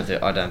 But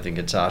I don't think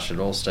it's harsh at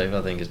all, Steve.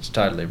 I think it's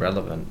totally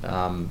relevant.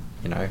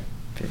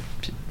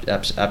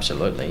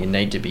 Absolutely, you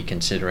need to be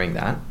considering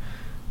that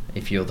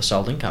if you're the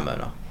sole income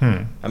earner.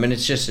 I mean,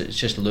 it's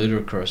just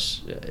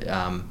ludicrous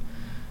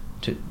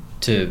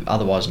to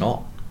otherwise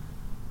not.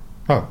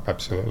 Oh,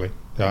 absolutely.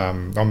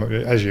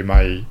 As you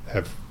may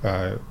have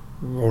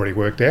already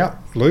worked out,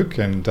 Luke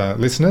and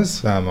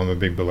listeners, I'm a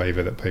big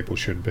believer that people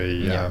should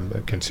be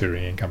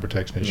considering income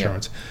protection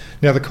insurance.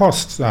 Now, the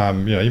costs,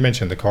 you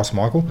mentioned the cost,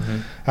 Michael.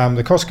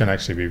 The cost can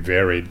actually be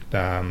varied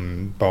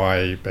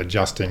by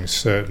adjusting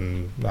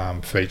certain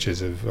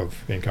features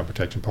of income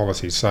protection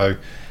policies. So,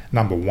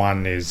 number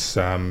one is,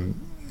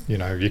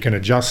 you can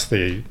adjust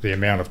the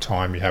amount of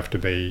time you have to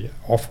be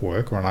off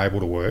work or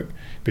unable to work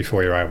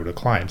before you're able to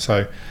claim.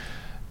 So,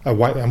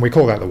 and we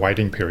call that the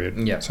waiting period.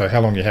 Yep. So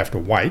how long you have to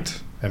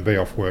wait and be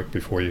off work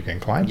before you can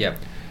claim. Yep.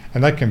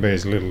 And that can be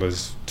as little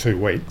as 2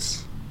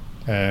 weeks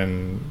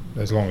and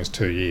as long as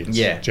 2 years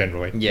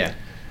generally. Yeah.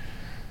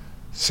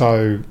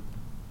 So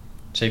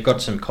you've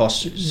got some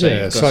costs, you've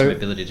got some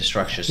ability to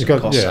structure some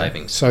cost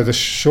savings. So the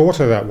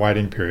shorter that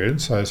waiting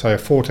period, so say a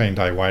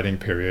 14-day waiting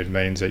period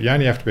means that you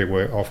only have to be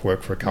off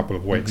work for a couple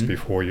of weeks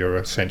before you're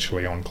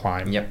essentially on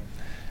claim. Yep.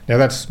 Now,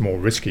 that's more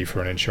risky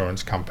for an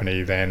insurance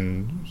company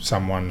than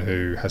someone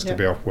who has to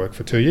be off work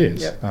for 2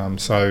 years. Yep.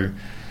 So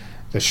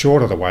the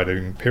shorter the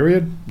waiting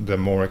period, the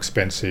more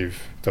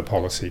expensive the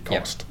policy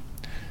cost.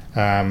 Yep.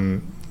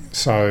 And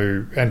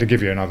to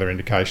give you another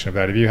indication of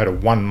that, if you had a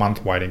 1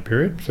 month waiting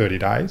period, 30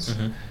 days,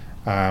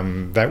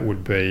 that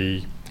would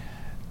be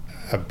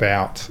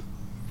about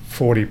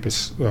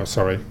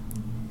 40%,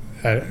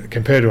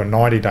 compared to a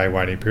 90-day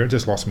waiting period,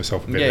 just lost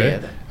myself a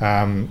bit there.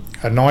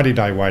 A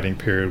 90-day waiting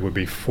period would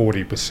be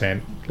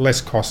 40%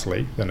 less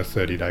costly than a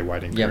 30-day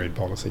waiting period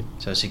policy.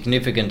 So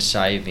significant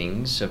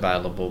savings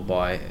available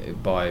by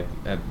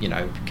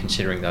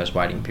considering those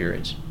waiting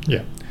periods.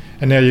 Yeah.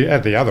 And now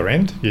at the other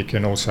end, you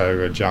can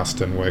also adjust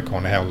and work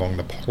on how long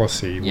the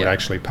policy would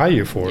actually pay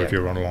you for if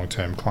you're on a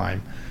long-term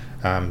claim.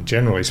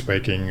 Generally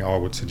speaking, I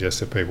would suggest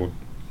that people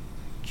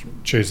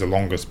choose the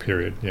longest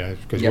period,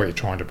 because what you're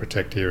trying to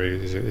protect here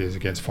is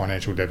against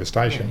financial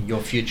devastation. Yeah, your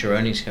future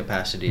earnings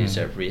capacity is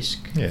at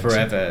risk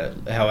forever.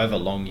 However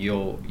long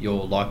you're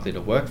likely to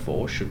work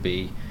for should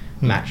be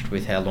matched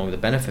with how long the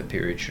benefit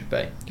period should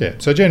be. Yeah,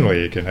 so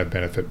generally you can have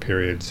benefit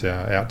periods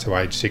out to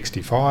age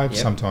 65,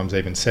 sometimes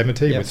even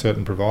 70 with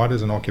certain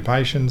providers and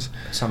occupations.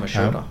 Some are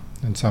shorter.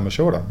 And some are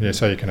shorter. Yeah,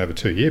 so you can have a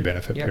 2-year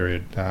benefit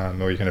period,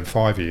 or you can have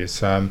 5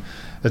 years.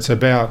 It's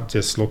about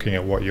just looking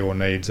at what your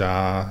needs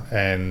are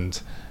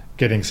and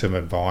getting some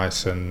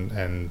advice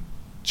and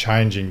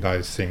changing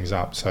those things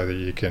up so that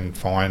you can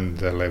find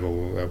the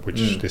level at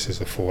which this is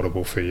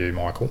affordable for you,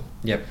 Michael.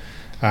 Yep.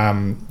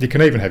 You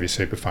can even have your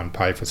super fund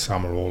pay for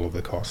some or all of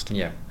the cost.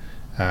 Yeah.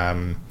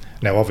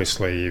 Now,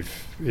 obviously,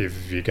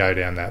 if you go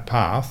down that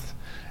path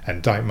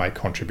and don't make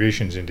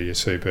contributions into your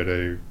super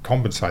to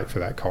compensate for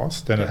that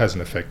cost, then it has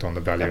an effect on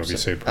the value of your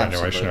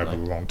superannuation over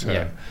the long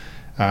term.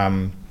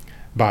 Yeah.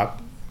 But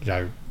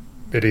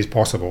it is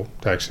possible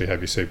to actually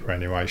have your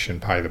superannuation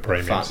pay the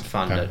premiums.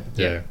 Fund it.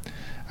 Yeah.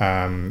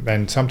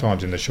 And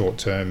sometimes in the short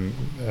term,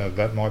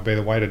 that might be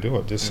the way to do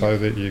it, just so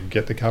that you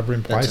get the cover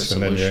in place. That's a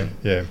solution.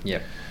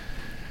 Yeah.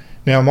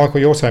 Now, Michael,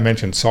 you also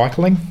mentioned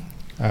cycling.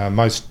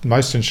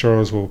 Most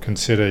insurers will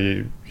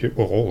consider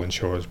all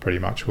insurers pretty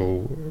much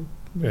will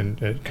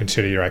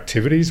consider your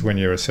activities when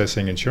you're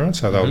assessing insurance.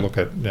 So they'll look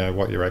at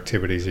what your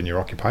activities in your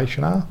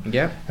occupation are,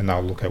 and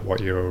they'll look at what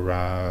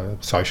your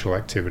social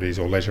activities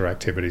or leisure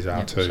activities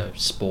are too. So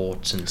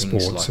sports and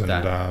things like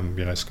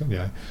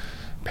that.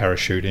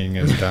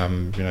 Parachuting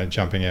and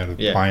jumping out of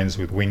planes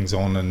with wings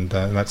on and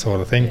that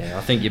sort of thing. Yeah,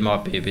 I think you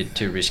might be a bit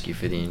too risky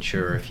for the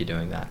insurer if you're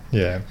doing that.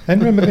 Yeah,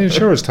 and remember the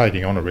insurer's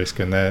taking on a risk,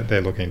 and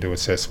they're looking to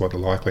assess what the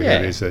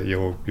likelihood is that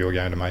you're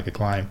going to make a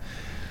claim.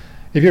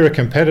 If you're a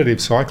competitive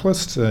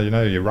cyclist,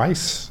 you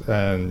race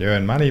and you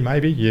earn money,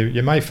 maybe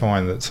you may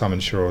find that some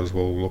insurers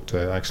will look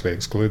to actually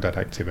exclude that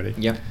activity.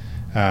 Yep.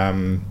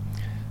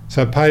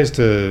 So it pays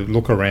to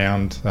look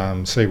around,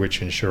 see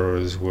which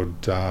insurers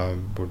would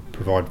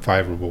provide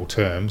favourable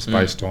terms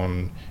based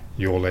on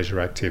your leisure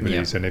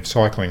activities. And if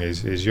cycling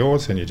is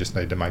yours, then you just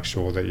need to make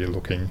sure that you're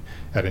looking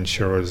at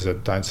insurers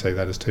that don't see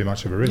that as too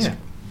much of a risk.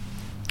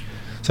 Yeah.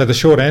 So the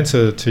short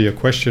answer to your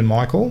question,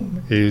 Michael,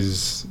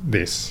 is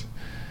this: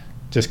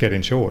 just get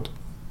insured.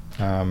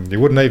 You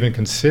wouldn't even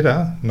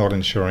consider not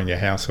insuring your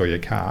house or your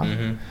car,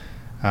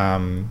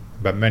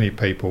 but many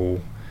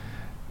people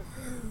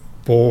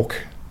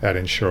balk at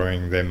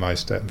insuring their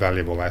most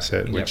valuable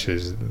asset, which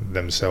is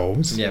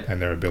themselves and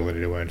their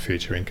ability to earn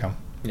future income.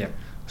 Yep.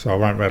 So I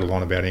won't rattle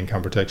on about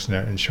income protection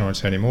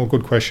insurance anymore.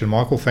 Good question,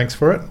 Michael. Thanks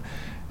for it.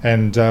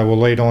 And we'll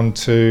lead on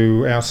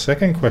to our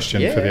second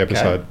question for the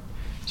episode. Okay.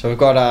 So we've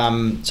got,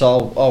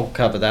 I'll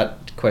cover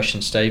that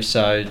question, Steve.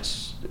 So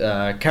it's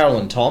Carol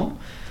and Tom.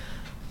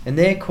 And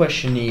their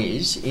question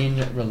is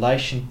in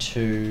relation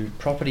to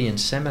property and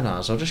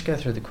seminars. I'll just go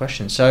through the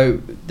question.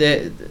 So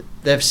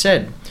they've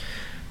said,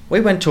 we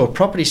went to a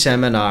property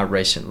seminar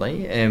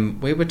recently and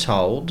we were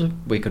told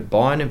we could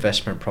buy an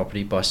investment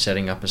property by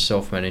setting up a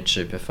self-managed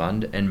super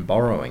fund and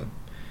borrowing.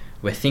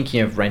 We're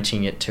thinking of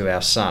renting it to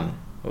our son.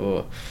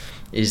 Oh,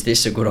 is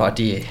this a good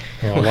idea?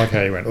 Well, I like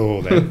how you went,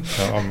 then.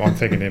 I'm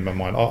thinking in my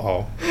mind,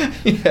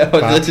 Yeah,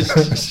 but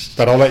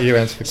I'll let you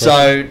answer the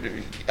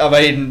question. So, I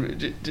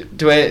mean,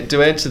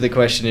 to answer the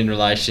question in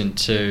relation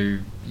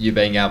to you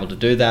being able to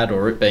do that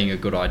or it being a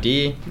good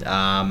idea,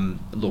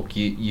 look,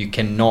 you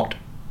cannot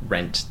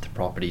rent the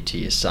property to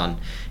your son.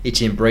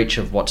 It's in breach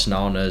of what's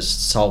known as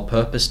sole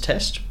purpose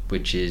test,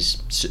 which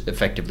is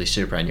effectively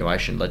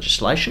superannuation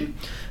legislation,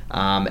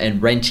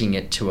 and renting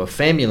it to a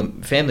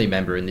family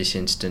member in this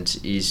instance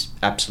is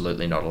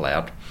absolutely not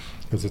allowed.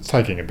 Because it's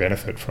taking a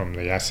benefit from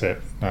the asset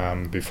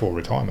before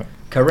retirement.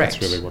 Correct.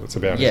 That's really what it's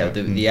about. Yeah,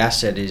 the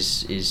asset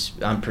is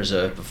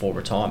unpreserved before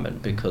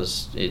retirement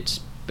because it's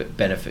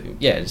benefit.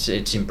 Yeah,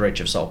 it's in breach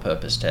of sole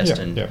purpose test,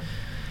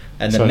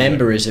 and the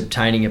member is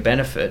obtaining a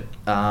benefit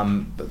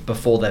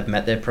before they've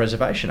met their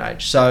preservation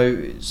age. So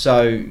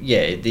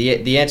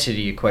the answer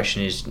to your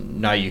question is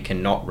no, you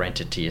cannot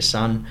rent it to your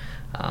son.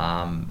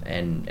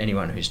 And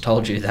anyone who's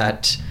told you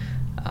that,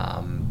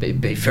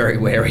 be very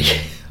wary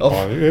of.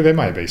 There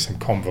may be some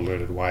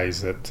convoluted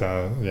ways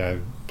that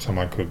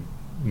someone could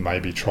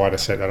maybe try to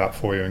set that up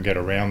for you and get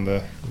around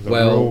the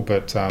rule.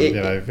 But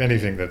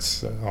anything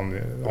that's on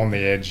the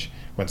edge.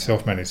 When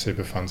self-managed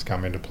super funds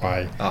come into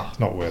play, it's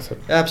not worth it.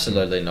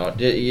 Absolutely not.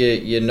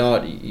 You're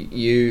not.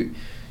 You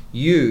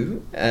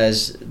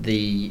as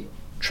the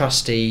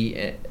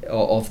trustee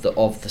of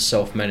the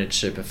self-managed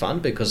super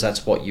fund, because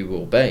that's what you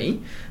will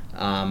be,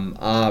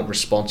 are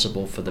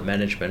responsible for the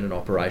management and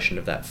operation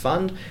of that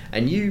fund,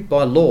 and you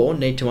by law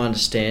need to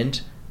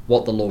understand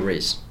what the law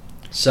is.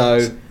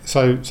 So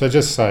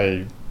just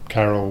say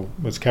Carol.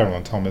 It's Carol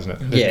and Tom, isn't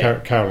it? Yeah.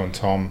 Carol and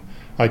Tom.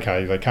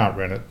 Okay, they can't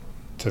rent it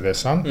to their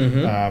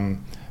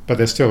son, but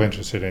they're still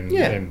interested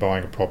in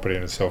buying a property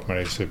in a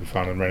self-managed super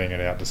fund and renting it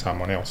out to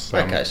someone else.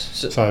 Okay.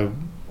 So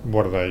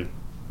what are they?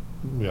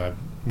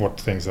 What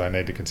things do they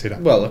need to consider?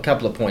 Well, a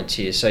couple of points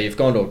here. So you've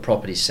gone to a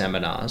property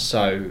seminar.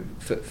 So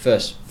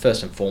first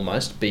and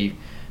foremost, be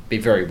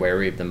very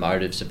wary of the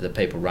motives of the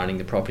people running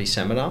the property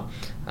seminar.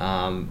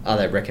 Are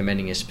they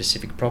recommending a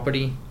specific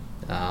property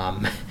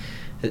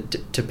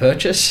to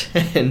purchase?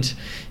 And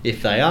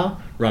if they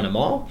are, run a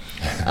mile.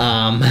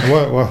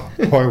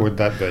 Why would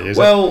that be?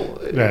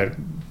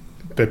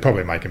 They're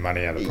probably making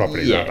money out of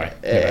properties,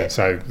 aren't they?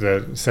 So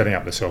setting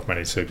up the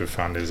self-managed super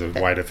fund is a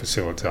way to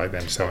facilitate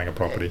them selling a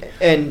property.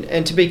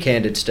 And to be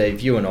candid,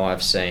 Steve, you and I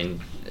have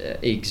seen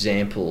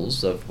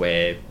examples of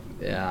where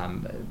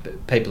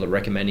people are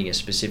recommending a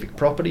specific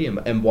property,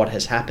 and what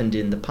has happened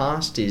in the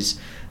past is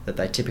that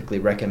they typically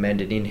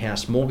recommend an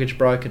in-house mortgage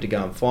broker to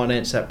go and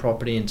finance that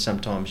property, and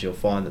sometimes you'll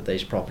find that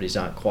these properties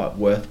aren't quite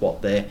worth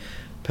what they're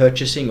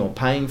purchasing or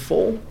paying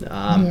for.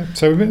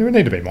 So we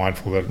need to be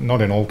mindful that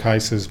not in all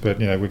cases, but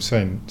we've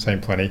seen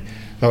plenty.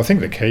 Now, I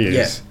think the key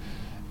is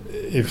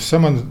if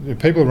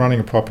people are running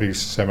a property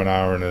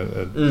seminar and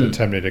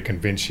attempting to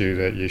convince you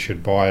that you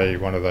should buy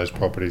one of those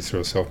properties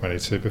through a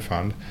self-managed super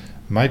fund,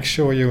 make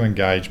sure you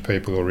engage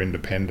people who are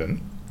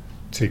independent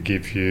to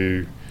give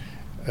you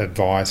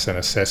advice and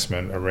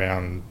assessment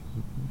around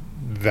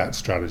that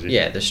strategy.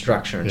 Yeah, the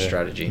structure and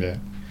strategy. Yeah.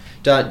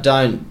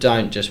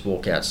 Don't just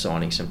walk out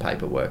signing some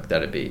paperwork.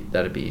 That'd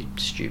be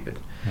stupid.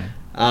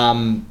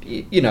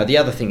 The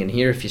other thing in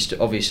here, if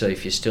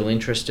you're still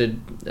interested,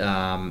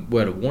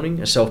 word of warning: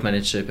 a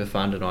self-managed super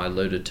fund, and I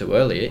alluded to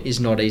earlier, is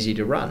not easy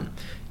to run.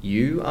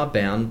 You are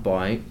bound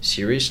by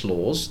serious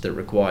laws that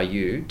require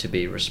you to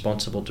be a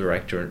responsible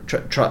director,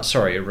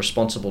 a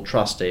responsible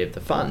trustee of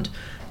the fund.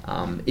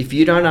 If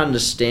you don't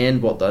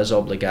understand what those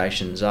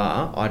obligations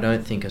are, I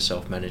don't think a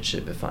self-managed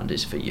super fund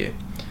is for you.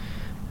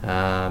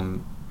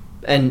 On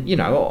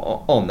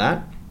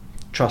that,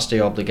 trustee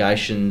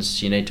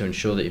obligations, you need to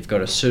ensure that you've got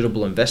a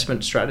suitable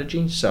investment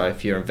strategy. So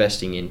if you're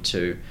investing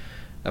into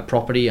a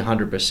property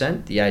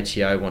 100%, the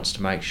ATO wants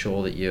to make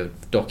sure that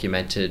you've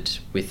documented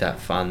with that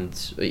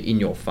fund, in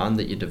your fund,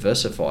 that you're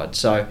diversified.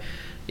 So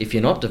if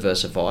you're not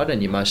diversified,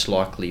 and you most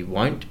likely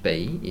won't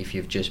be if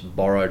you've just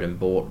borrowed and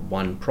bought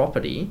one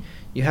property,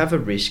 you have a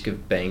risk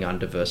of being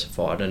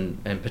undiversified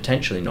and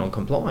potentially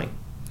non-complying.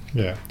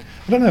 Yeah.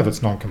 I don't know if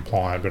it's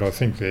non-compliant, but I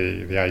think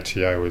the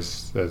ATO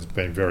has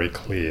been very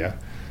clear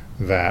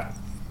that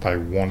they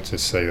want to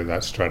see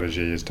that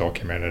strategy is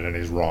documented and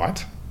is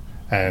right.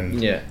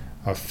 And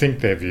I think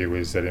their view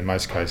is that in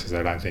most cases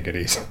they don't think it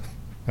is.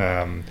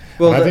 I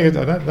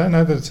don't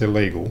know that it's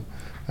illegal,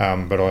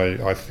 but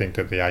I think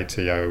that the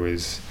ATO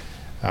is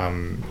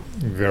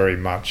very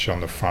much on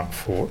the front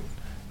foot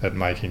at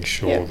making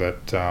sure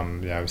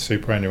that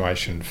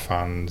superannuation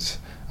funds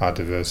are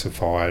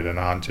diversified and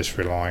aren't just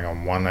relying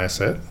on one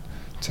asset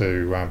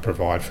to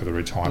provide for the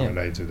retirement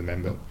needs of the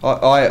member.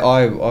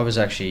 I was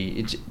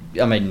actually,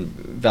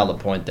 valid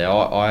point there.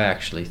 I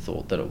actually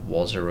thought that it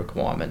was a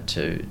requirement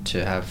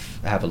to have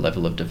a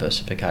level of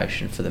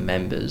diversification for the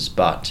members,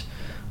 but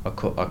I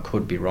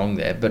could be wrong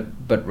there.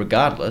 But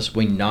regardless,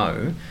 we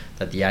know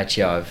that the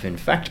ATO have in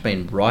fact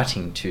been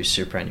writing to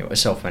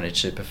self-managed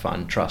super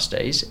fund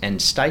trustees and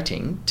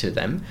stating to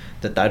them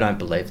that they don't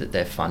believe that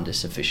their fund is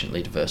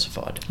sufficiently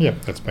diversified. Yeah,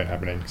 that's been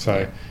happening.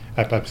 So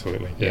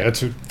absolutely,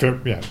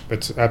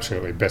 it's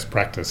absolutely best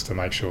practice to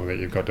make sure that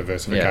you've got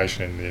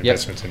diversification in the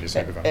investments in your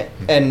super fund.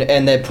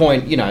 And their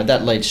point,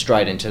 that leads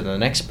straight into the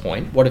next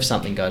point. What if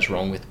something goes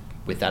wrong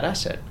with that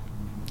asset?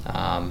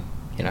 More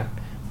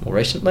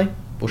recently,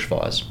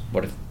 bushfires.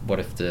 What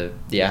if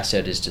the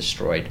asset is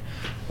destroyed?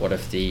 What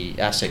if the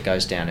asset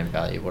goes down in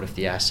value? What if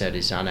the asset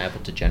is unable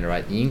to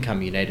generate the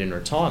income you need in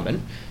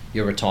retirement?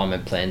 Your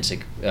retirement plans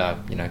are,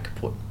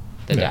 kaput.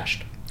 They're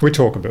dashed. We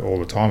talk all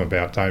the time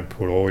about don't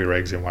put all your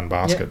eggs in one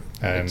basket.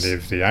 And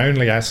if the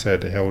only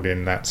asset held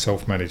in that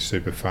self-managed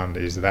super fund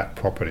is that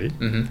property,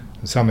 and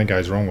something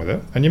goes wrong with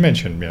it, and you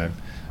mentioned, a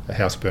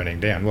house burning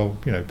down. Well,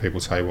 people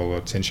say, well,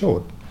 it's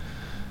insured.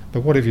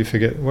 But what if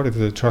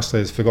the trustee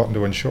has forgotten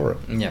to insure it?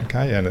 Yeah.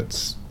 Okay, and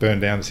it's burned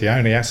down. It's the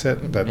only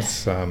asset.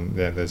 That's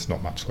there's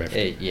not much left.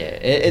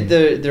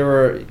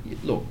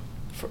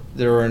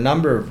 There are a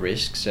number of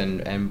risks,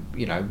 and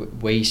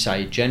we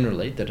say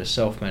generally that a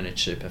self-managed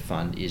super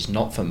fund is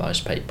not for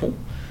most people.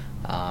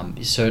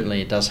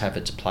 Certainly, it does have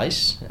its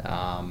place,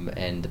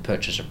 and the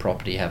purchase of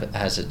property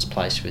has its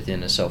place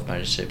within a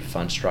self-managed super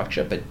fund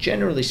structure. But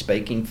generally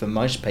speaking, for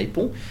most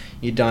people,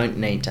 you don't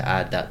need to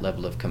add that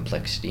level of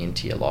complexity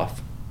into your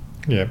life.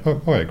 Yeah,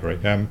 I agree.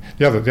 The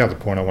other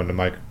point I wanted to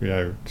make,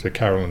 to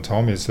Carol and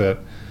Tom, is that,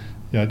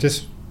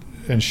 just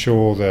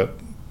ensure that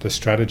the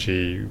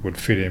strategy would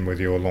fit in with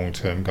your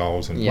long-term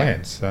goals and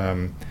plans.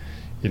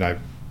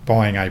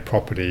 Buying a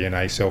property in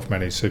a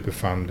self-managed super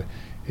fund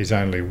is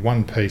only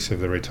one piece of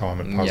the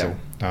retirement puzzle.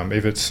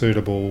 If it's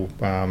suitable,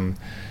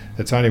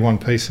 it's only one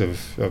piece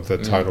of the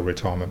total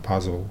retirement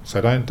puzzle.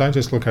 So don't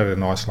just look at it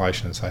in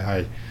isolation and say,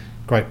 hey,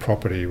 great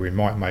property, we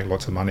might make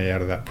lots of money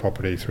out of that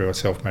property through a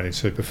self-managed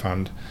super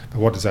fund, but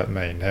what does that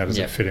mean? How does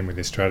it fit in with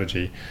this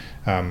strategy?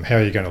 How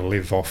are you going to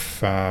live off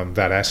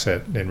that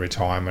asset in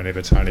retirement if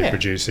it's only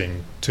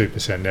producing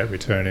 2% net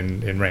return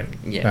in rent?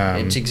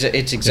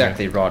 It's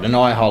exactly right, and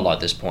I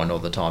highlight this point all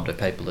the time to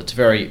people. It's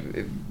very,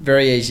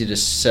 very easy to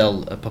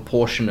sell a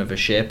proportion of a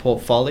share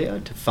portfolio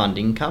to fund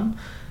income.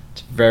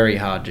 It's very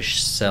hard to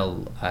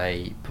sell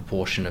a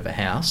proportion of a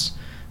house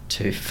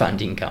to fund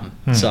income.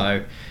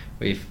 So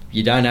if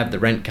you don't have the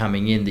rent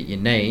coming in that you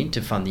need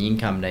to fund the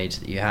income needs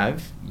that you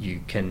have,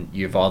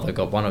 you've either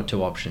got one or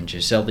two options. You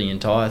sell the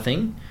entire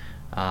thing,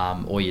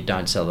 or you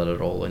don't sell it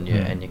at all, and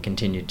you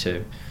continue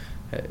to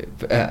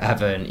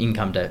have an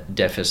income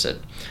deficit.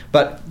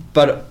 But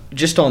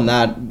just on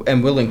that,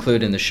 and we'll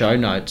include in the show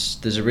notes,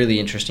 there's a really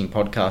interesting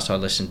podcast I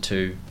listened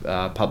to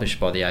published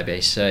by the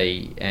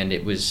ABC, and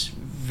it was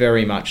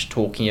very much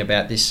talking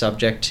about this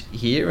subject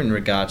here in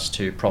regards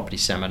to property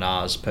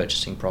seminars,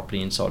 purchasing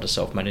property inside a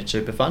self-managed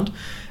super fund,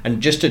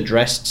 and just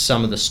addressed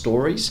some of the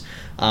stories.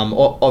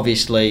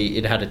 Obviously,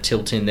 it had a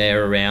tilt in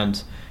there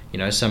around,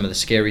 some of the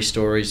scary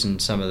stories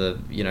and some of the,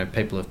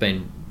 people have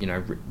been,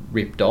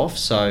 ripped off.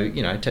 So,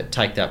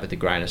 take that with a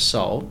grain of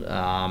salt.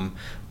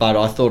 But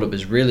I thought it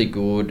was really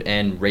good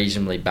and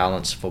reasonably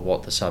balanced for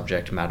what the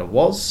subject matter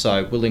was.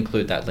 So we'll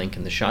include that link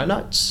in the show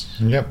notes.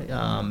 Yep,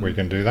 we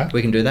can do that.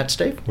 We can do that,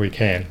 Steve? We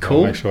can. Cool.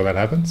 We'll make sure that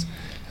happens.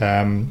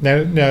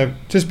 Now,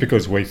 just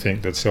because we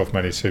think that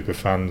self-managed super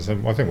funds,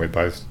 and I think we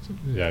both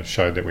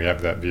showed that we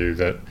have that view,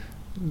 that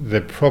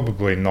they're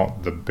probably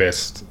not the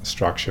best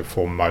structure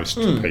for most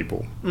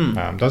people.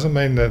 Doesn't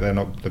mean that they're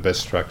not the best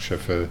structure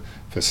for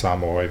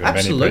some or even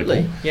many people.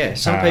 Absolutely, yeah.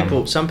 Some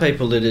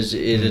people it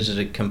is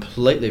a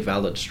completely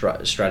valid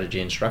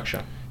strategy and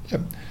structure.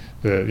 Yep.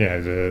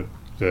 The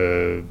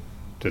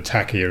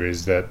tack here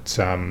is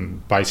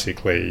that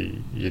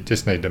basically you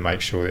just need to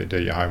make sure that you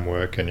do your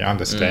homework and you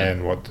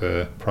understand what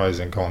the pros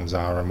and cons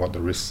are and what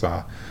the risks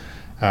are.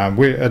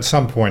 We at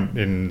some point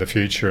in the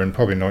future, and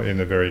probably not in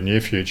the very near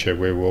future,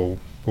 we'll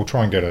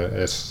try and get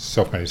a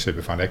self-managed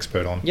super fund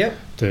expert on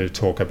to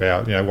talk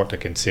about what to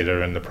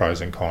consider and the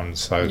pros and cons,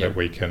 so that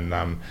we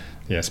can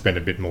spend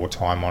a bit more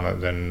time on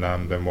it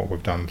than what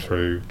we've done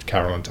through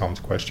Carol and Tom's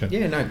question.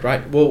 Yeah, no,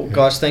 great. Well,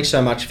 guys, thanks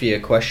so much for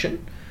your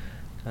question.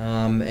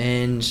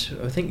 And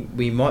I think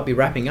we might be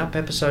wrapping up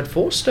episode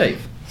 4,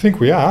 Steve. I think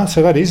we are.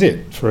 So that is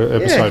it for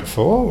episode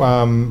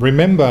 4.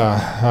 Remember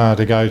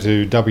to go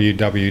to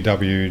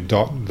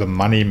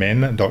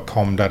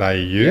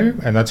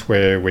www.themoneymen.com.au, and that's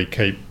where we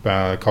keep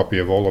a copy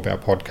of all of our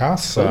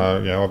podcasts.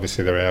 Cool.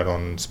 Obviously they're out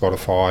on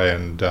Spotify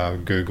and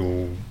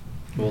Google,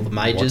 all the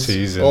majors,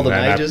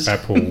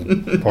 Apple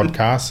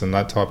podcasts and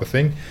that type of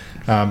thing.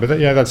 But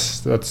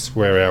that's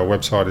where our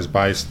website is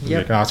based. Yep.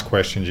 You can ask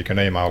questions. You can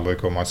email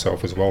Luke or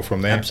myself as well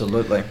from there.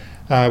 Absolutely.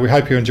 We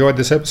hope you enjoyed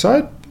this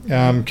episode.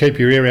 Keep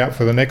your ear out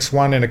for the next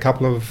one in a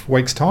couple of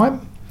weeks'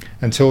 time.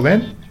 Until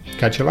then,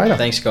 catch you later.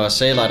 Thanks, guys.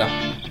 See you later.